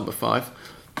Estudiantes number 5,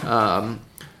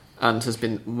 and has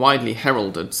been widely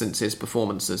heralded since his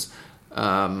performances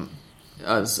as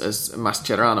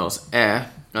Mascherano's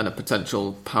heir and a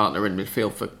potential partner in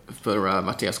midfield for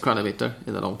Matthias Kranevitter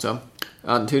in the long term.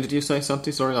 And who did you say,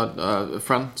 Santi? Sorry,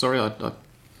 Fran. Sorry, I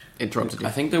interrupted you.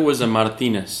 I think there was a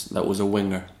Martinez that was a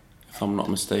winger, if I'm not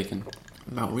mistaken.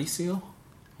 Mauricio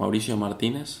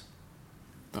Martinez.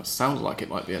 That sounds like it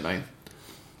might be a name.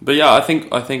 But yeah, I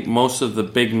think most of the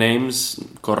big names,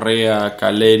 Correa,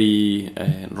 Caleri,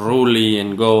 Rulli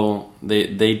in goal, they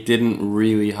didn't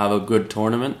really have a good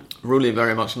tournament. Rulli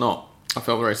very much not. I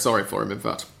felt very sorry for him, in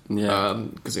fact. Yeah.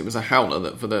 Because it was a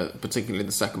howler particularly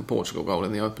the second Portugal goal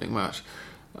in the opening match.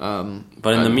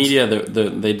 But in the media,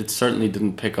 they certainly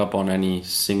didn't pick up on any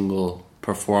single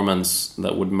performance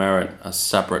that would merit a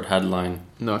separate headline.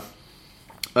 No.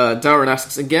 Darren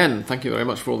asks again, thank you very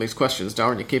much for all these questions,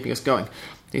 Darren, you're keeping us going.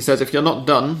 He says, if you're not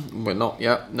done, we're not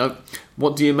yet, no.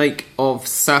 What do you make of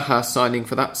Saha signing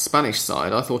for that Spanish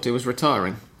side? I thought he was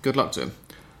retiring. Good luck to him.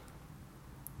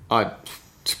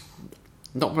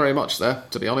 Not very much there,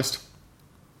 to be honest.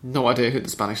 No idea who the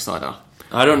Spanish side are.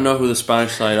 I don't know who the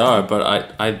Spanish side are,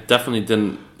 but I definitely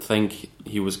didn't think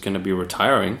he was going to be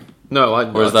retiring. No,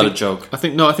 or is that a joke? I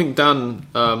think Dan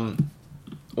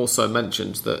also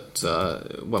mentioned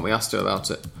that when we asked him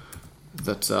about it,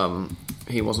 that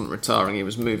he wasn't retiring, he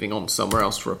was moving on somewhere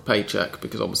else for a paycheck,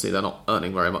 because obviously they're not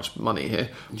earning very much money here.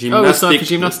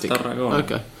 Gymnastic.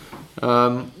 Okay.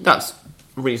 That's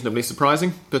reasonably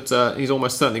surprising, but he's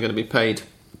almost certainly going to be paid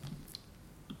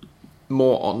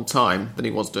more on time than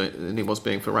he was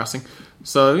being for Racing.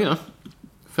 So,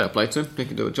 fair play to him. He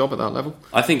can do a job at that level.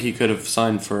 I think he could have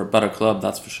signed for a better club,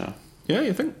 that's for sure. Yeah,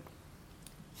 you think?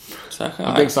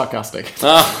 I'm being sarcastic.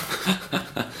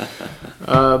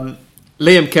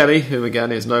 Liam Kelly, who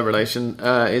again is no relation,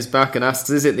 is back and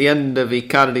asks, is it the end of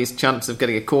Icardi's chance of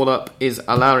getting a call-up? Is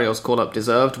Alario's call-up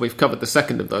deserved? We've covered the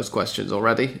second of those questions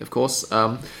already, of course.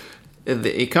 The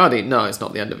Icardi, no, it's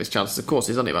not the end of his chances, of course.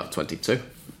 He's only about 22.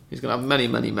 He's going to have many,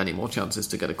 many, many more chances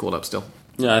to get a call-up still.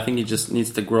 Yeah, I think he just needs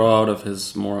to grow out of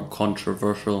his more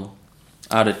controversial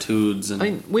attitudes. And I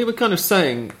mean, we were kind of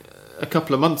saying a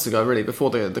couple of months ago, really,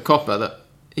 before the Copa, that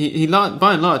he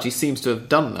by and large, he seems to have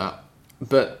done that.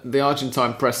 But the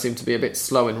Argentine press seem to be a bit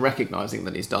slow in recognising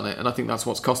that he's done it, and I think that's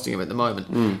what's costing him at the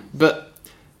moment. But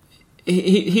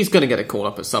he's going to get a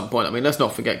call-up at some point. I mean, let's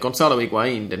not forget, Gonzalo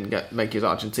Higuain didn't make his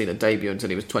Argentina debut until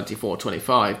he was 24,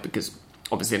 25, because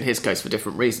obviously in his case for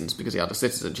different reasons, because he had a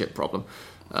citizenship problem.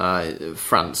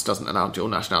 France doesn't allow dual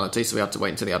nationality, so he had to wait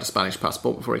until he had a Spanish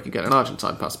passport before he could get an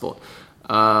Argentine passport.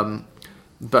 It's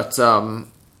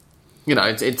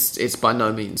by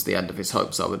no means the end of his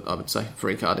hopes, I would say,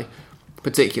 for Icardi.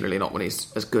 Particularly not when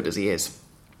he's as good as he is.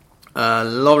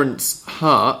 Lawrence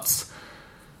Hart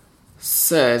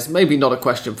says, maybe not a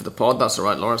question for the pod, that's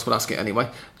alright Lawrence, we'll ask it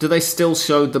anyway. Do they still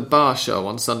show the bar show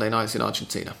on Sunday nights in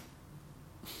Argentina?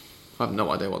 I have no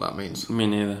idea what that means. Me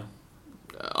neither.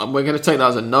 We're going to take that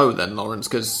as a no then, Lawrence,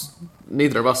 because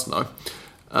neither of us know.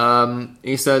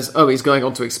 He says, he's going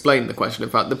on to explain the question.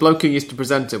 In fact, the bloke who used to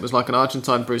present it was like an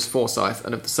Argentine Bruce Forsyth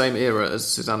and of the same era as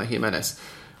Susana Jimenez.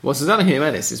 Well, Susana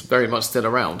Jimenez is very much still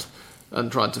around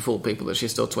and trying to fool people that she's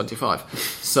still 25.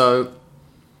 So,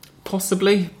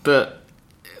 possibly, but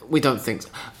we don't think so.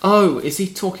 Oh, is he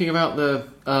talking about the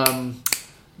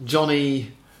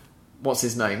Johnny... What's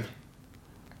his name?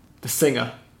 The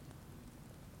singer.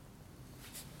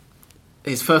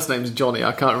 His first name's Johnny.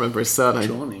 I can't remember his surname.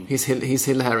 Johnny. He's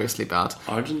hilariously bad.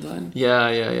 Argentine?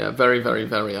 Yeah. Very, very,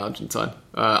 very Argentine.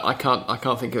 I can't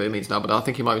think of what it means now, but I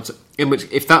think he might be.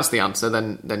 If that's the answer,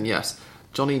 then yes.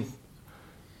 Johnny.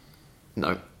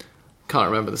 No, can't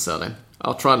remember the surname.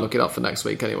 I'll try and look it up for next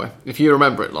week anyway. If you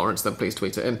remember it, Lawrence, then please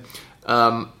tweet it in.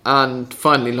 And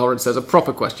finally, Lawrence says a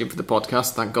proper question for the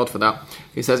podcast. Thank God for that.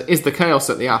 He says, "Is the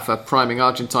chaos at the AFA priming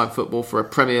Argentine football for a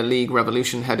Premier League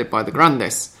revolution headed by the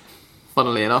Grandes?"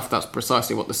 funnily enough, that's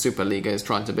precisely what the Superliga is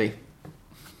trying to be.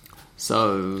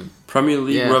 So Premier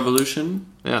League revolution?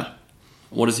 Yeah.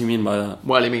 What does he mean by that?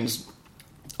 Well, he means...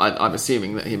 I'm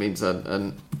assuming that he means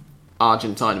an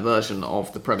Argentine version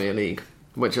of the Premier League,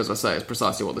 which, as I say, is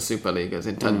precisely what the Superliga has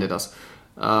intended as.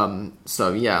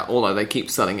 So yeah, although they keep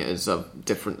selling it as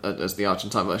different as the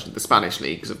Argentine version of the Spanish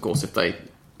league, because of course if they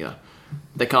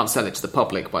can't sell it to the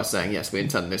public by saying yes, we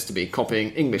intend this to be copying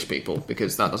English people,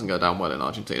 because that doesn't go down well in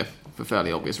Argentina for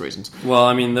fairly obvious reasons. Well,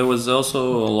 I mean, there was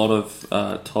also a lot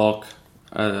of talk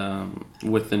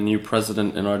with the new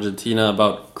president in Argentina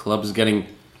about clubs getting,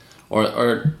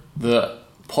 or the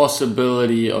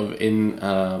possibility of in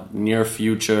near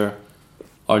future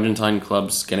Argentine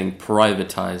clubs getting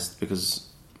privatized, because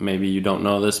maybe you don't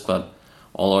know this, but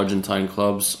all Argentine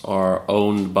clubs are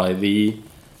owned by the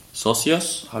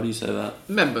socios. How do you say that?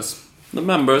 Members. The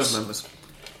members. Members.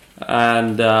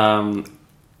 And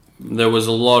there was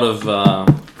a lot of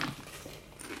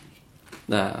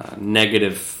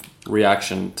negative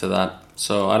reaction to that.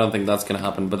 So I don't think that's going to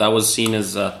happen. But that was seen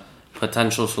as a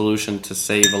potential solution to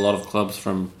save a lot of clubs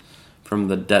from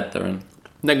the debt they're in.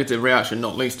 Negative reaction,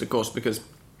 not least, of course, because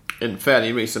in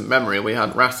fairly recent memory, we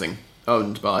had Racing,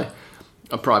 owned by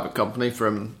a private company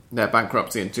from their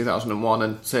bankruptcy in 2001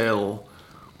 until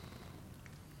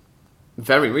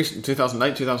very recent,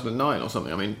 2008, 2009 or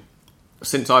something. I mean,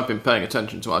 since I've been paying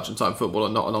attention to Argentine football,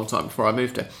 and not a long time before I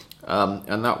moved here,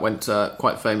 and that went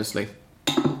quite famously,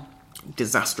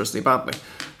 disastrously badly.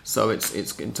 So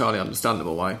it's entirely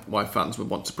understandable why fans would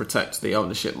want to protect the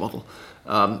ownership model.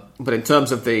 But in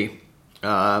terms of the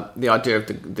idea of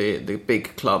the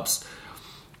big clubs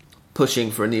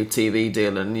pushing for a new TV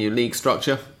deal and a new league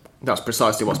structure, that's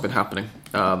precisely what's been happening.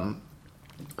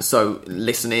 So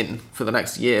listen in for the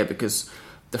next year, because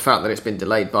the fact that it's been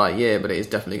delayed by a year, but it is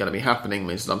definitely going to be happening,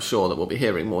 means that I'm sure that we'll be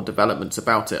hearing more developments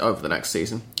about it over the next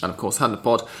season. And of course,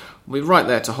 HandaPod will be right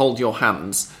there to hold your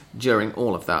hands during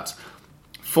all of that.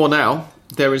 For now,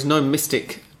 there is no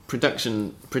mystic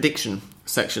prediction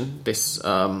section this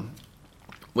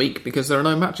week, because there are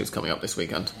no matches coming up this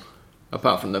weekend,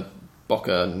 apart from the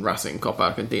Boca and Racing Copa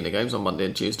Argentina games on Monday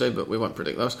and Tuesday, but we won't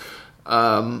predict those.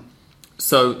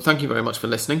 So thank you very much for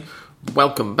listening.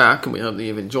 Welcome back, and we hope that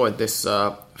you've enjoyed this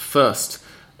first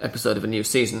episode of a new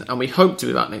season, and we hope to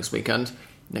be back next weekend.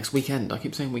 Next weekend, I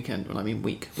keep saying weekend when I mean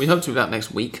week. We hope to be back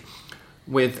next week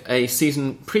with a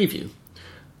season preview,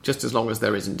 just as long as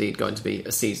there is indeed going to be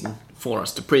a season for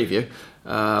us to preview.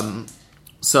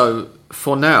 So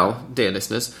for now, dear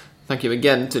listeners, thank you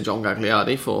again to John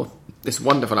Gagliardi for this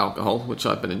wonderful alcohol, which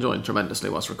I've been enjoying tremendously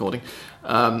whilst recording.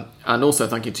 And also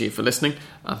thank you to you for listening.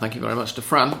 And thank you very much to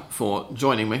Fran for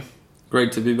joining me.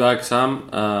 Great to be back, Sam.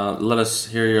 Let us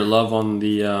hear your love on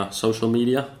the social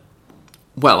media.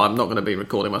 Well, I'm not going to be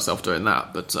recording myself doing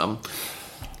that, but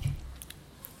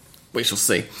we shall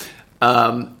see.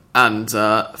 And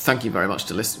thank you very much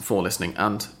for listening.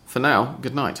 And for now,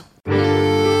 good night.